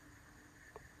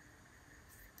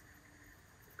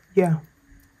 Yeah.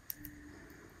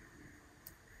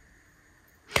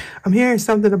 I'm hearing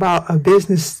something about a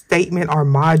business statement or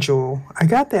module. I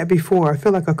got that before. I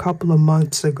feel like a couple of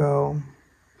months ago.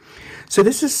 So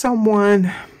this is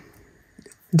someone,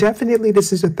 definitely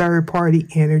this is a third party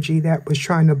energy that was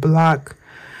trying to block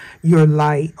your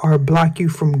light or block you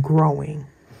from growing.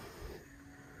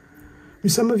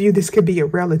 Some of you, this could be a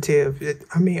relative.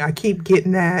 I keep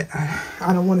getting that.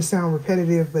 I don't want to sound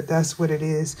repetitive, but that's what it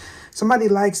is. Somebody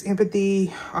likes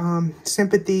empathy,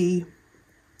 sympathy.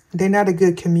 They're not a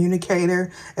good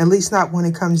communicator, at least not when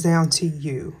it comes down to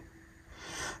you.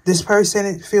 This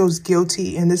person feels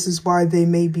guilty, and this is why they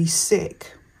may be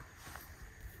sick.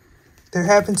 They're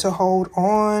having to hold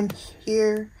on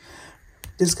here.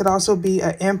 This could also be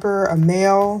an emperor, a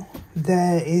male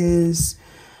that is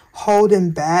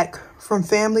holding back from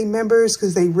family members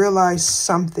because they realize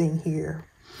something here.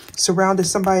 Surrounded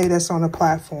somebody that's on a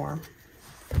platform.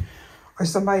 Or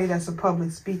somebody that's a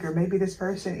public speaker. Maybe this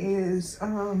person is,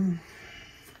 I'm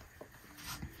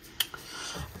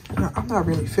not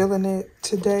really feeling it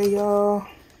today, y'all.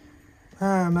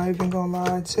 I'm not even gonna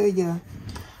lie to you.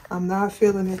 I'm not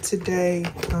feeling it today.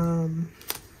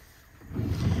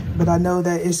 But I know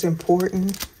that it's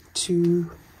important to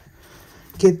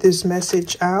get this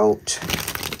message out.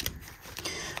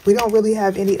 We don't really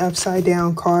have any upside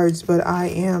down cards, but I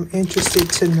am interested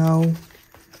to know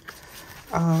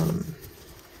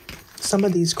some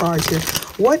of these cards here.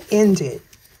 What ended?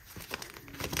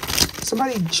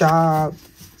 Somebody's job.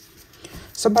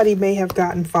 Somebody may have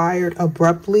gotten fired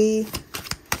abruptly.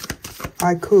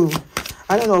 Aiku.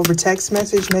 I don't know, over text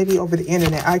message, maybe over the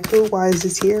internet. Aiku, why is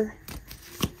this here?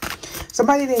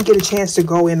 Somebody didn't get a chance to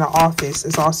go in the office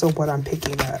is also what I'm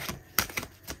picking up.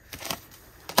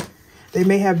 They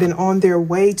may have been on their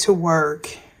way to work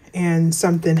and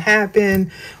something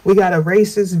happened. We got a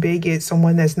racist bigot,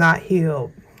 someone that's not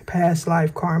healed. Past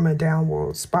life karma,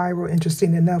 downward spiral.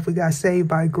 Interesting enough, we got saved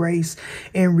by grace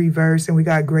in reverse, and we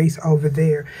got grace over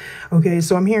there. Okay,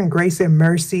 so I'm hearing grace and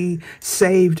mercy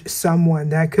saved someone.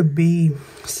 That could be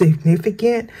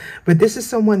significant, but this is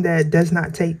someone that does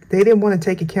not take, they didn't want to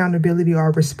take accountability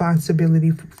or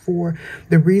responsibility for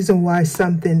the reason why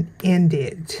something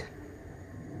ended.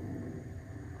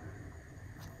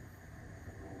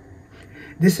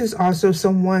 This is also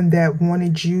someone that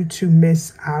wanted you to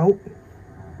miss out.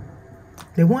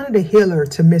 They wanted a healer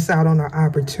to miss out on an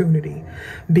opportunity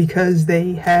because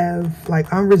they have like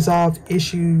unresolved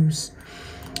issues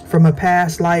from a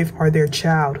past life or their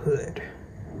childhood.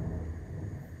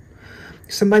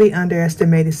 Somebody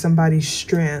underestimated somebody's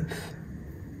strength.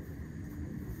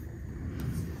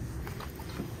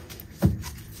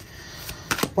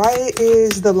 Why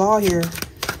is the law here?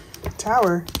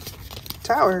 Tower.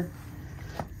 Tower.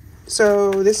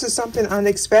 So this is something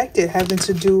unexpected having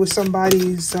to do with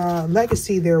somebody's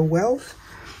legacy, their wealth,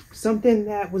 something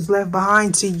that was left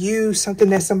behind to you, something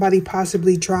that somebody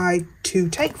possibly tried to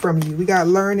take from you. We got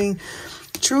learning.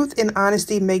 Truth and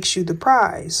honesty makes you the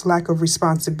prize. Lack of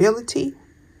responsibility.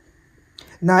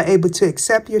 Not able to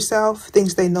accept yourself.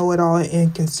 Thinks they know it all and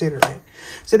inconsiderate.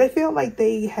 So they feel like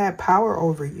they had power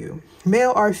over you.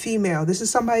 Male or female. This is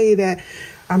somebody that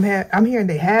I'm hearing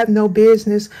they have no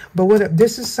business, but what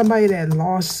this is somebody that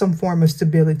lost some form of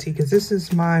stability, because this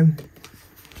is my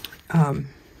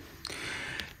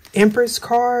Empress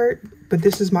card, but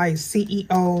this is my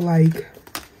CEO, like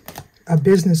a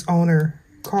business owner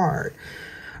card.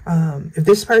 If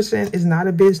this person is not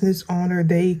a business owner,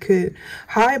 they could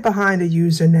hide behind a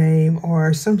username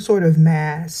or some sort of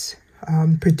mask,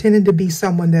 pretending to be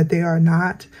someone that they are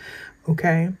not.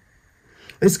 Okay.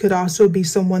 This could also be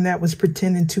someone that was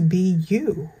pretending to be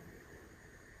you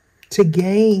to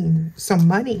gain some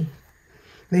money.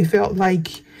 They felt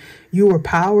like you were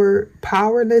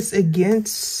powerless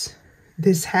against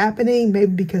this happening,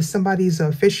 maybe because somebody's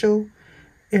official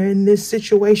in this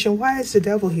situation. Why is the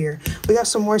devil here? We got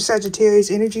some more Sagittarius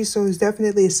energy, so there's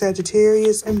definitely a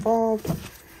Sagittarius involved.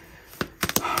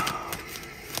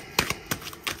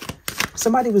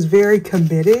 Somebody was very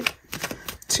committed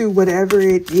to whatever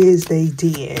it is they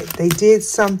did. They did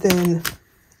something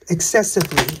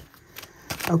excessively.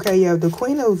 Okay, you have the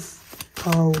Queen of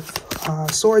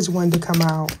Swords wanted to come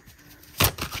out.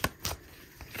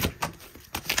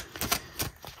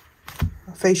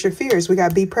 Face your fears. We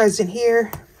got be present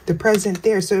here, the present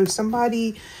there. So if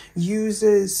somebody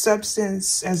uses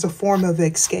substance as a form of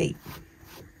escape,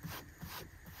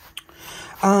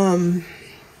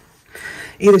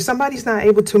 either somebody's not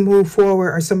able to move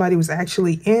forward or somebody was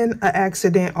actually in an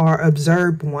accident or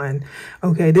observed one.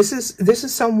 Okay, this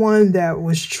is someone that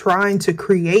was trying to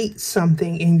create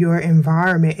something in your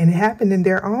environment, and it happened in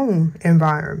their own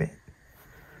environment.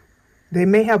 They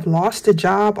may have lost a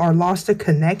job or lost a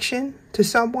connection to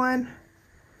someone.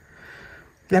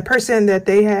 That person that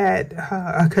they had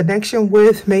a connection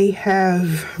with may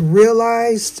have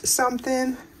realized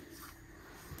something.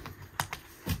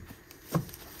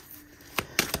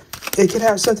 It could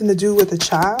have something to do with a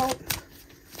child.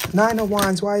 9 of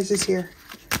Wands. Why is this here?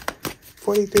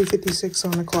 43:56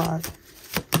 on the clock.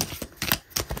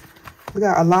 We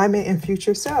got alignment and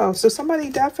future self. So somebody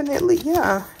definitely,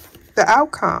 yeah, the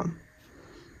outcome.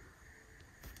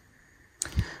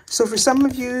 So for some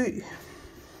of you,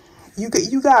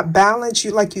 you got balance.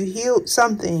 You healed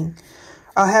something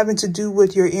having to do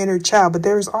with your inner child. But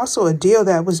there's also a deal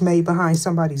that was made behind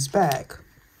somebody's back.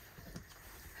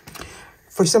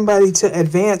 For somebody to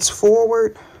advance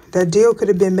forward, that deal could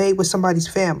have been made with somebody's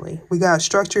family. We got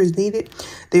structure is needed.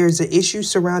 There's an issue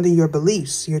surrounding your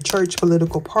beliefs, your church,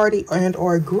 political party, and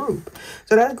or group.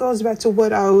 So that goes back to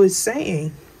what I was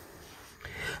saying.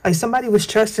 Like somebody was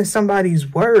trusting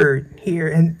somebody's word here,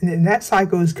 and that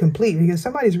cycle is complete because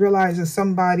somebody's realizing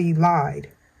somebody lied.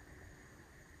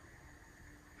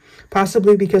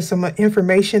 possibly because some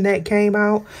information that came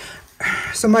out.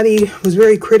 Somebody was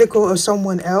very critical of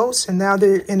someone else, and now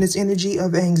they're in this energy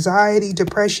of anxiety,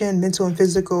 depression, mental and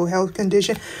physical health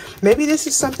condition. Maybe this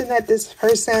is something that this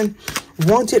person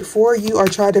wanted for you or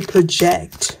tried to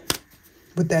project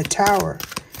with that Tower.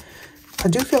 I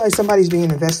do feel like somebody's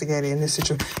being investigated in this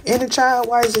situation. Inner child,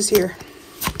 why is this here?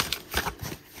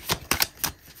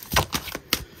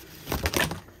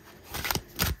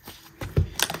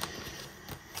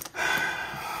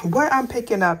 What I'm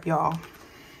picking up, y'all.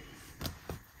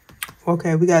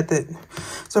 Okay, we got that.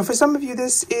 So for some of you,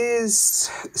 this is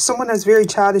someone that's very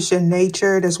childish in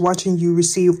nature that's watching you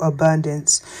receive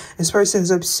abundance. This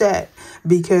person's upset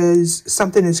because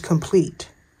something is complete.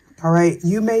 All right.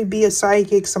 You may be a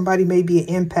psychic. Somebody may be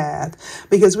an empath,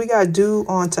 because we got do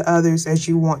unto others as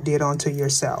you want did unto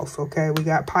yourself. OK, we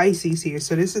got Pisces here.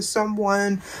 So this is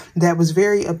someone that was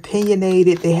very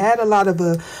opinionated. They had a lot of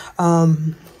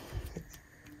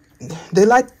they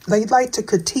like to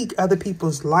critique other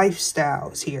people's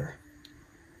lifestyles here.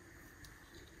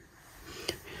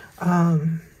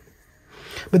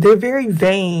 But they're very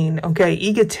vain, okay,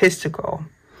 egotistical.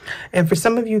 And for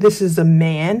some of you, this is a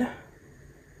man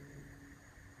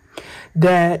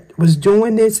that was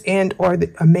doing this, and or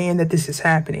a man that this is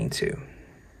happening to.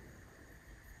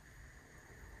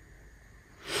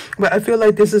 But I feel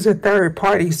like this is a third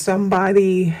party,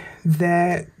 somebody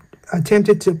that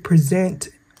attempted to present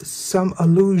some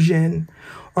illusion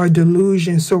or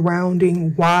delusion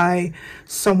surrounding why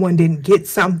someone didn't get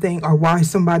something or why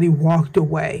somebody walked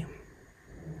away.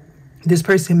 This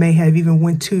person may have even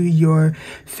went to your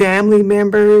family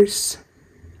members.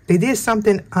 They did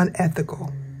something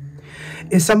unethical.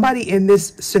 And somebody in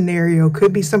this scenario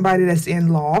could be somebody that's in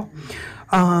law,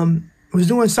 was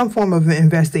doing some form of an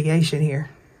investigation here.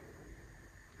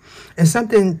 And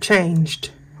something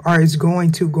changed or is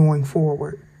going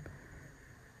forward.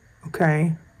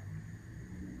 Okay.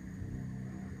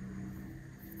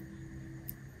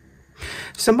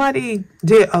 Somebody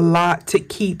did a lot to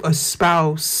keep a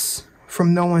spouse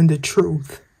from knowing the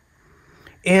truth,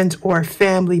 and or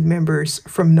family members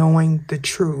from knowing the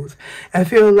truth. I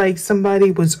feel like somebody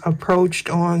was approached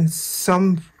on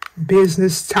some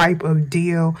business type of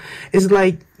deal. It's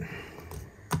like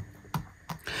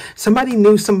somebody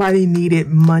knew somebody needed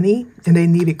money and they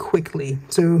need it quickly.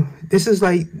 So this is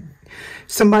like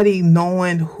somebody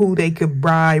knowing who they could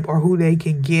bribe or who they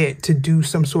could get to do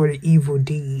some sort of evil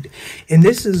deed. And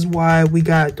this is why we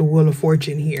got the Wheel of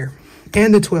Fortune here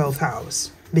and the 12th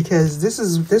house, because this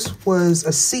was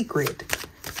a secret.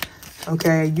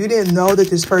 Okay, you didn't know that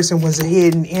this person was a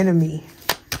hidden enemy.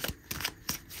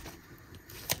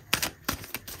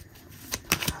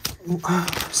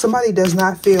 Somebody does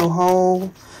not feel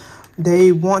whole.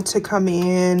 They want to come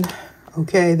in.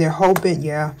 Okay, they're hoping,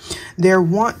 yeah. They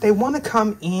want to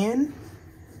come in,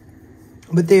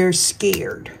 but they're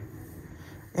scared.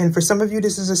 And for some of you,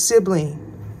 this is a sibling.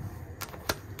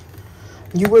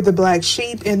 You were the black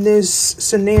sheep in this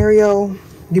scenario.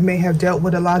 You may have dealt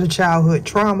with a lot of childhood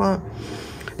trauma.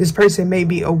 This person may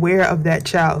be aware of that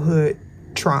childhood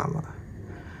trauma.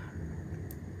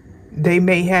 They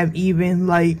may have even,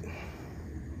 like,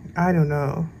 I don't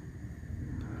know.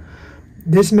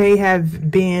 This may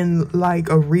have been like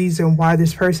a reason why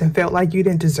this person felt like you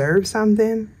didn't deserve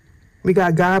something. We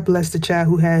got God bless the child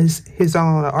who has his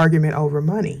own argument over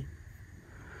money.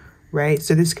 Right?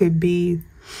 So this could be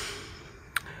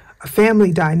a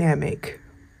family dynamic.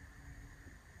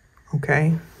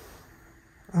 Okay.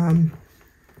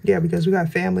 Yeah, because we got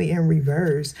family in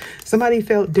reverse. Somebody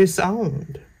felt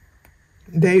disowned.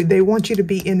 They want you to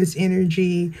be in this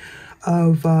energy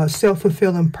of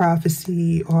self-fulfilling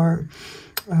prophecy, or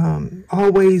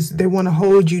always they want to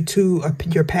hold you to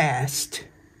your past,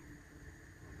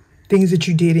 things that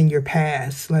you did in your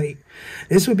past. Like,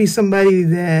 this would be somebody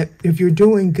that if you're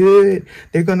doing good,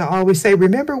 they're going to always say,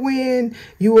 remember when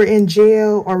you were in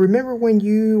jail, or remember when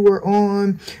you were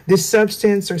on this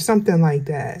substance, or something like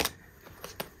that.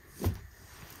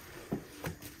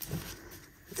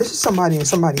 This is somebody in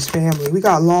somebody's family. We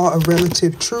got law of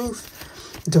relative truth.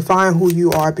 Define who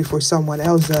you are before someone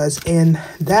else does. And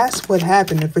that's what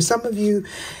happened. And for some of you,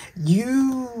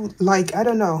 like, I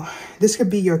don't know, this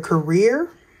could be your career,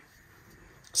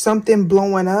 something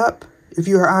blowing up. If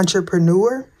you're an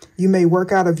entrepreneur, you may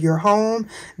work out of your home.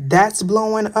 That's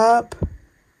blowing up.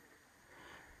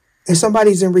 And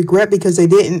somebody's in regret because they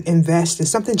didn't invest. And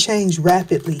something changed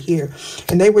rapidly here.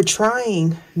 And they were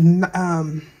trying,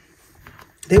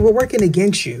 they were working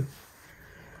against you.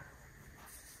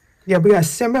 Yeah, we got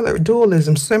similar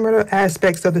dualism, similar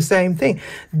aspects of the same thing.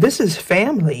 This is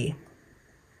family,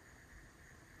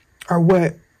 or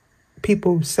what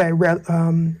people say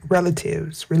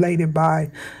relatives, related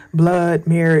by blood,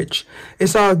 marriage.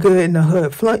 It's all good in the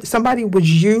hood. Somebody was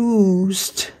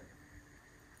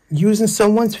using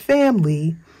someone's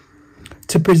family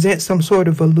to present some sort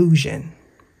of illusion.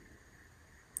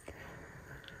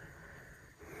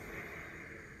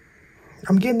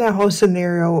 I'm getting that whole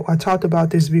scenario. I talked about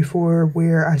this before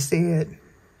where I said,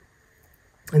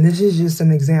 and this is just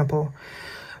an example.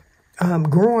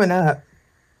 Growing up,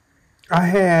 I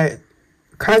had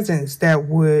cousins that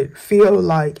would feel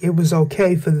like it was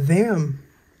okay for them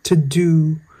to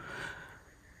do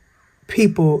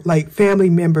people, like family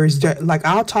members, that, like,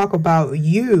 I'll talk about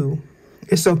you.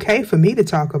 It's okay for me to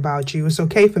talk about you. It's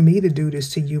okay for me to do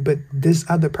this to you, but this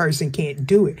other person can't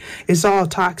do it. It's all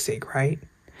toxic, right?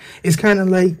 It's kind of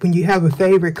like when you have a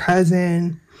favorite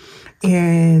cousin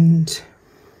and,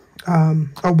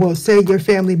 or well, say your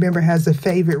family member has a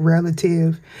favorite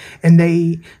relative and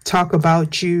they talk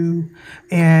about you,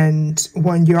 and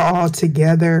when you're all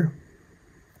together,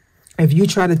 if you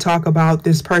try to talk about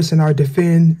this person or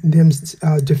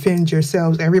defend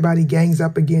yourselves, everybody gangs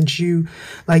up against you,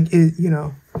 like,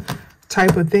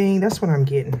 type of thing. That's what I'm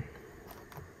getting.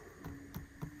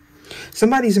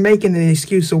 Somebody's making an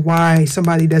excuse of why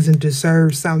somebody doesn't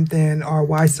deserve something or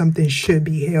why something should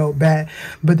be held back.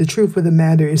 But the truth of the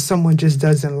matter is someone just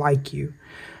doesn't like you.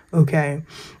 Okay.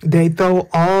 They throw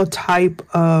all type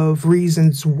of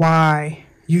reasons why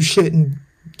you shouldn't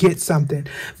get something.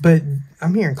 But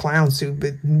I'm hearing clown suit,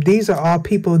 but these are all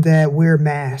people that wear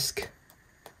masks.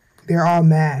 They're all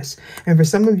masks. And for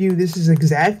some of you, this is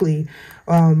exactly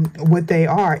what they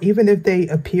are, even if they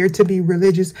appear to be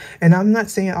religious. And I'm not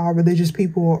saying all religious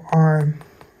people are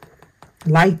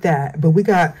like that, but we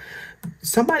got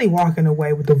somebody walking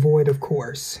away with the void, of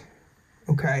course.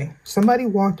 Okay. Somebody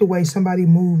walked away. Somebody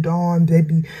moved on.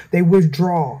 They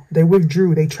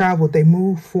withdrew. They traveled. They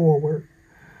moved forward.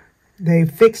 They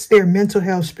fixed their mental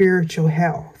health, spiritual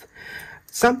health.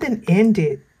 Something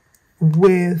ended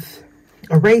with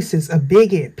a racist, a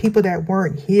bigot, people that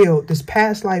weren't healed, this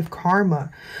past life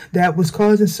karma that was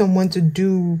causing someone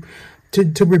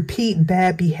to repeat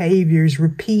bad behaviors,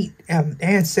 repeat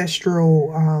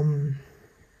ancestral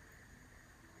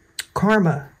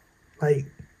karma. Like,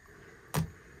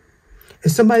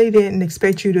 if somebody didn't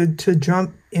expect you to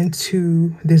jump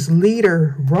into this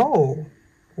leader role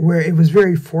where it was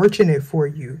very fortunate for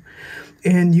you,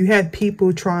 and you had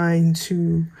people trying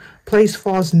to place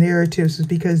false narratives,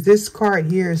 because this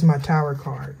card here is my Tower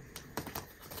card.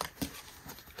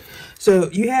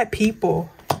 So you had people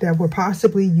that were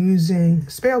possibly using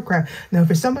spellcraft. Now,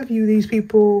 for some of you, these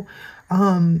people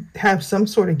have some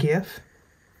sort of gift.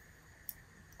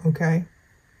 Okay.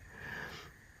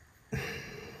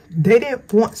 They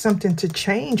didn't want something to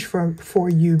change for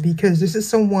you, because this is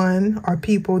someone or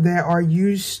people that are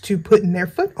used to putting their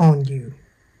foot on you.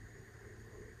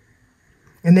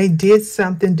 And they did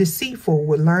something deceitful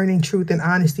with learning truth and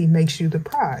honesty makes you the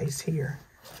prize here.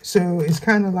 So it's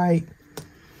kind of like,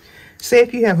 say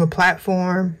if you have a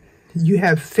platform, you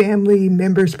have family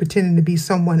members pretending to be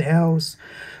someone else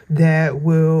that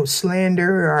will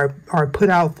slander or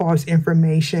put out false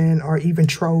information or even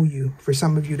troll you. For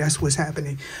some of you, that's what's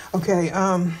happening. Okay,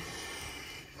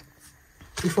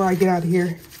 before I get out of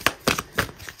here,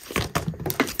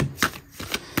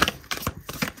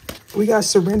 we got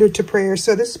surrender to prayer.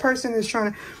 So this person is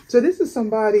so this is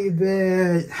somebody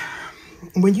that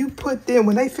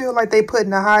when they feel like they put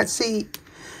in a hot seat,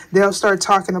 they'll start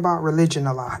talking about religion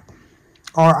a lot.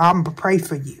 Or I'm gonna pray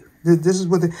for you. This is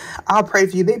what I'll pray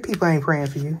for you. They people ain't praying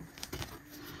for you.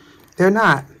 They're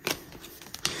not.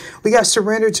 We got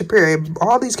surrender to prayer.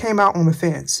 All these came out on the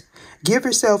fence. Give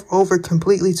yourself over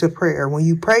completely to prayer. When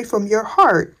you pray from your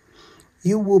heart,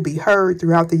 you will be heard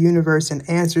throughout the universe, and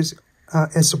answers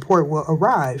and support will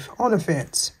arrive. On the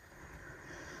fence.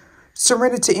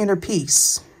 Surrender to inner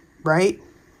peace, right?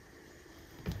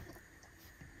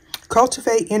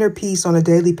 Cultivate inner peace on a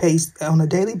daily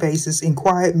basis in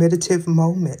quiet meditative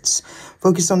moments.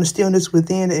 Focus on the stillness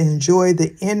within and enjoy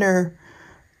the inner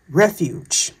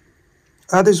refuge.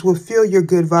 Others will feel your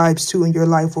good vibes too, and your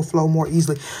life will flow more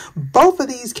easily. Both of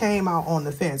these came out on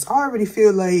the fence. I already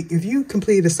feel like if you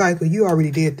completed a cycle, you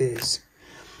already did this.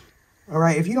 All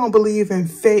right. If you don't believe in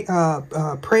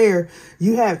prayer,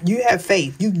 you have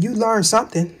faith. You learn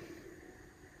something.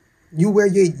 You're where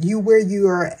you're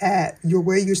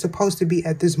supposed to be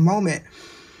at this moment.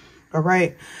 All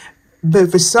right.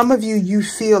 But for some of you, you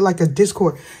feel like a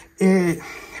discord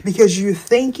because you're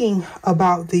thinking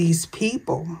about these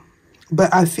people.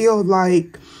 But I feel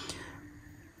like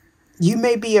you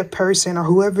may be a person, or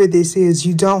whoever this is,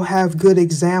 you don't have good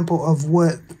example of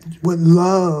what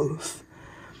love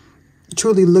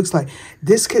truly looks like.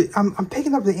 This could, I'm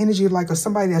picking up the energy of like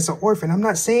somebody that's an orphan. I'm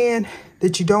not saying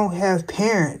that you don't have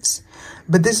parents,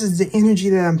 but this is the energy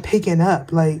that I'm picking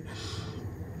up. Like,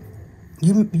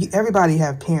 everybody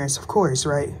have parents, of course,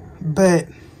 right? But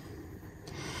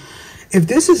if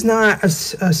this is not a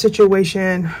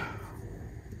situation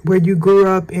where you grew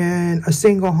up in a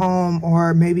single home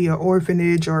or maybe an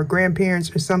orphanage or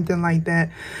grandparents or something like that,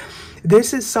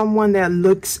 this is someone that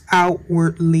looks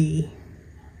outwardly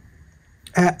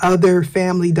at other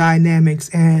family dynamics,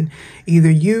 and either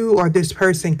you or this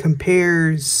person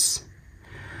compares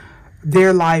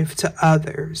their life to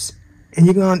others, and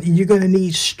you're gonna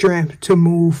need strength to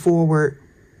move forward.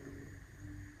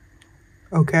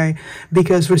 Okay,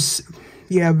 because for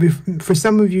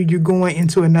some of you, you're going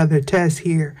into another test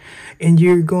here, and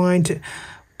you're going to,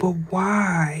 but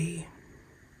why?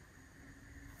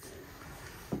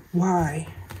 Why?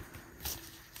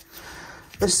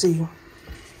 Let's see.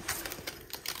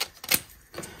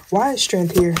 Why is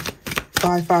strength here?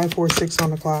 5, 5, 4, 6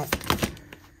 on the clock.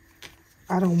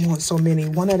 I don't want so many.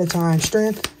 One at a time.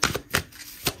 Strength.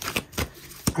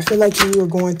 I feel like you are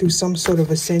going through some sort of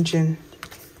ascension.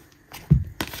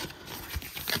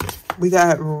 We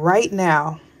got right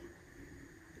now.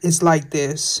 It's like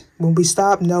this. When we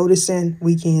stop noticing,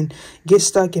 we can get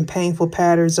stuck in painful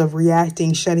patterns of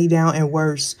reacting, shutting down, and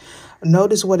worse.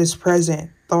 Notice what is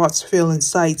present. Thoughts, feelings,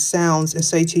 sights, sounds, and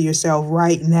say to yourself,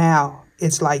 right now,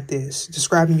 it's like this.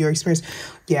 Describing your experience.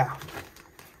 Yeah.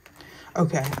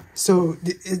 Okay. So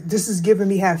this is giving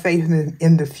me have faith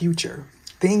in the future.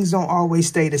 Things don't always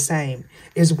stay the same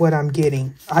is what I'm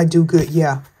getting. I do good.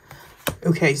 Yeah.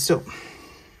 Okay. So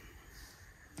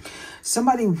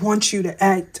somebody wants you to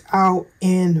act out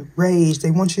in rage.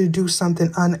 They want you to do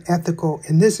something unethical.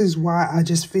 And this is why I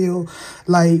just feel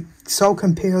like so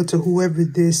compelled to whoever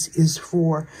this is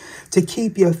for, to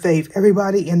keep your faith.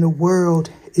 Everybody in the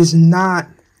world is not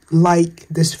like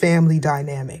this family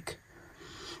dynamic.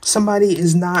 Somebody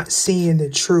is not seeing the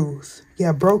truth.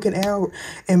 Yeah, broken out.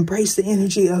 Embrace the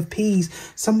energy of peace.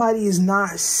 Somebody is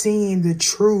not seeing the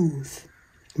truth.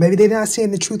 Maybe they're not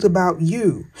seeing the truth about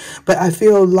you. But I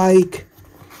feel like,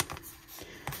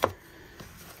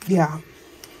 yeah,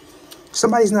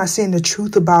 somebody's not seeing the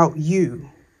truth about you.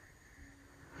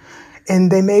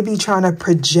 And they may be trying to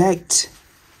project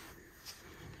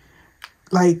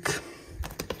like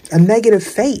a negative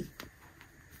fate.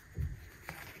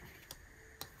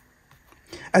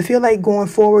 I feel like going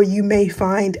forward, you may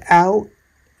find out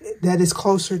that it's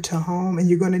closer to home, and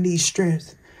you're going to need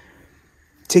strength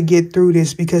to get through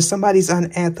this because somebody's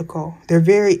unethical. They're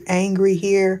very angry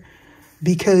here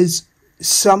because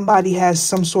somebody has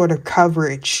some sort of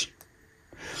coverage.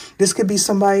 This could be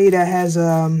somebody that has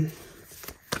I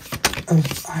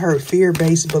heard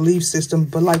fear-based belief system,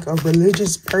 but like a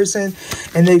religious person,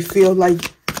 and they feel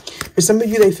like, for some of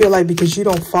you, they feel like because you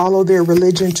don't follow their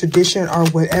religion, tradition, or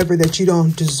whatever, that you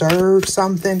don't deserve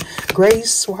something.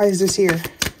 Grace, why is this here?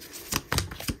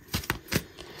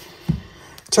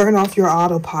 Turn off your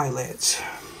autopilot.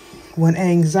 When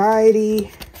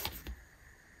anxiety,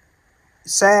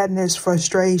 sadness,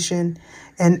 frustration,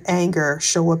 and anger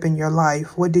show up in your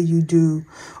life, what do you do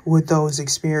with those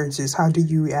experiences? How do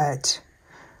you react?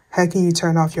 How can you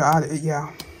turn off your auto?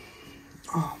 Yeah.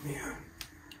 Oh, man.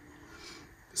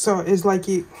 So it's like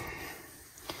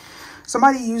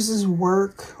somebody uses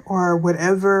work or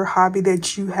whatever hobby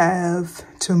that you have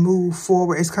to move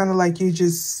forward. It's kind of like you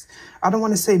just, I don't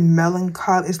want to say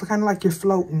melancholy. It's kind of like you're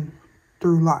floating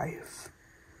through life.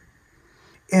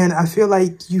 And I feel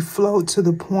like you float to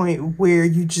the point where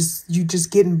you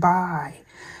just getting by.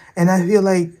 And I feel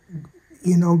like,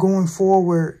 you know, going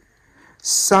forward,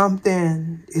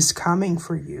 something is coming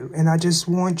for you. And I just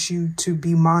want you to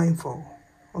be mindful,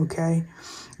 okay?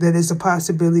 That there's a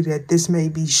possibility that this may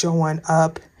be showing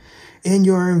up in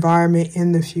your environment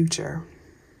in the future.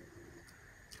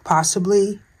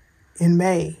 Possibly in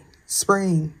May,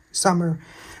 spring, summer.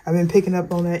 I've been picking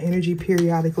up on that energy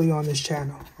periodically on this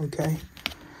channel, okay?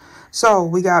 So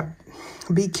we got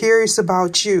be curious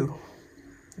about you.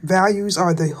 Values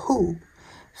are the who,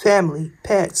 family,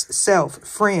 pets, self,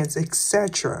 friends,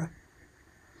 etc.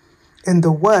 And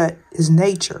the what is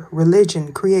nature,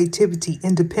 religion, creativity,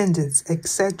 independence,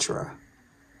 etc.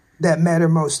 that matter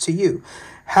most to you.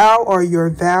 How are your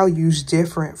values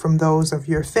different from those of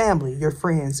your family, your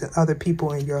friends, and other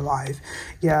people in your life?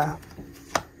 Yeah,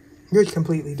 you're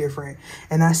completely different.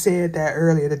 And I said that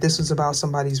earlier, that this was about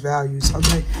somebody's values.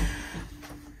 Okay.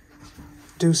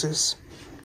 Deuces.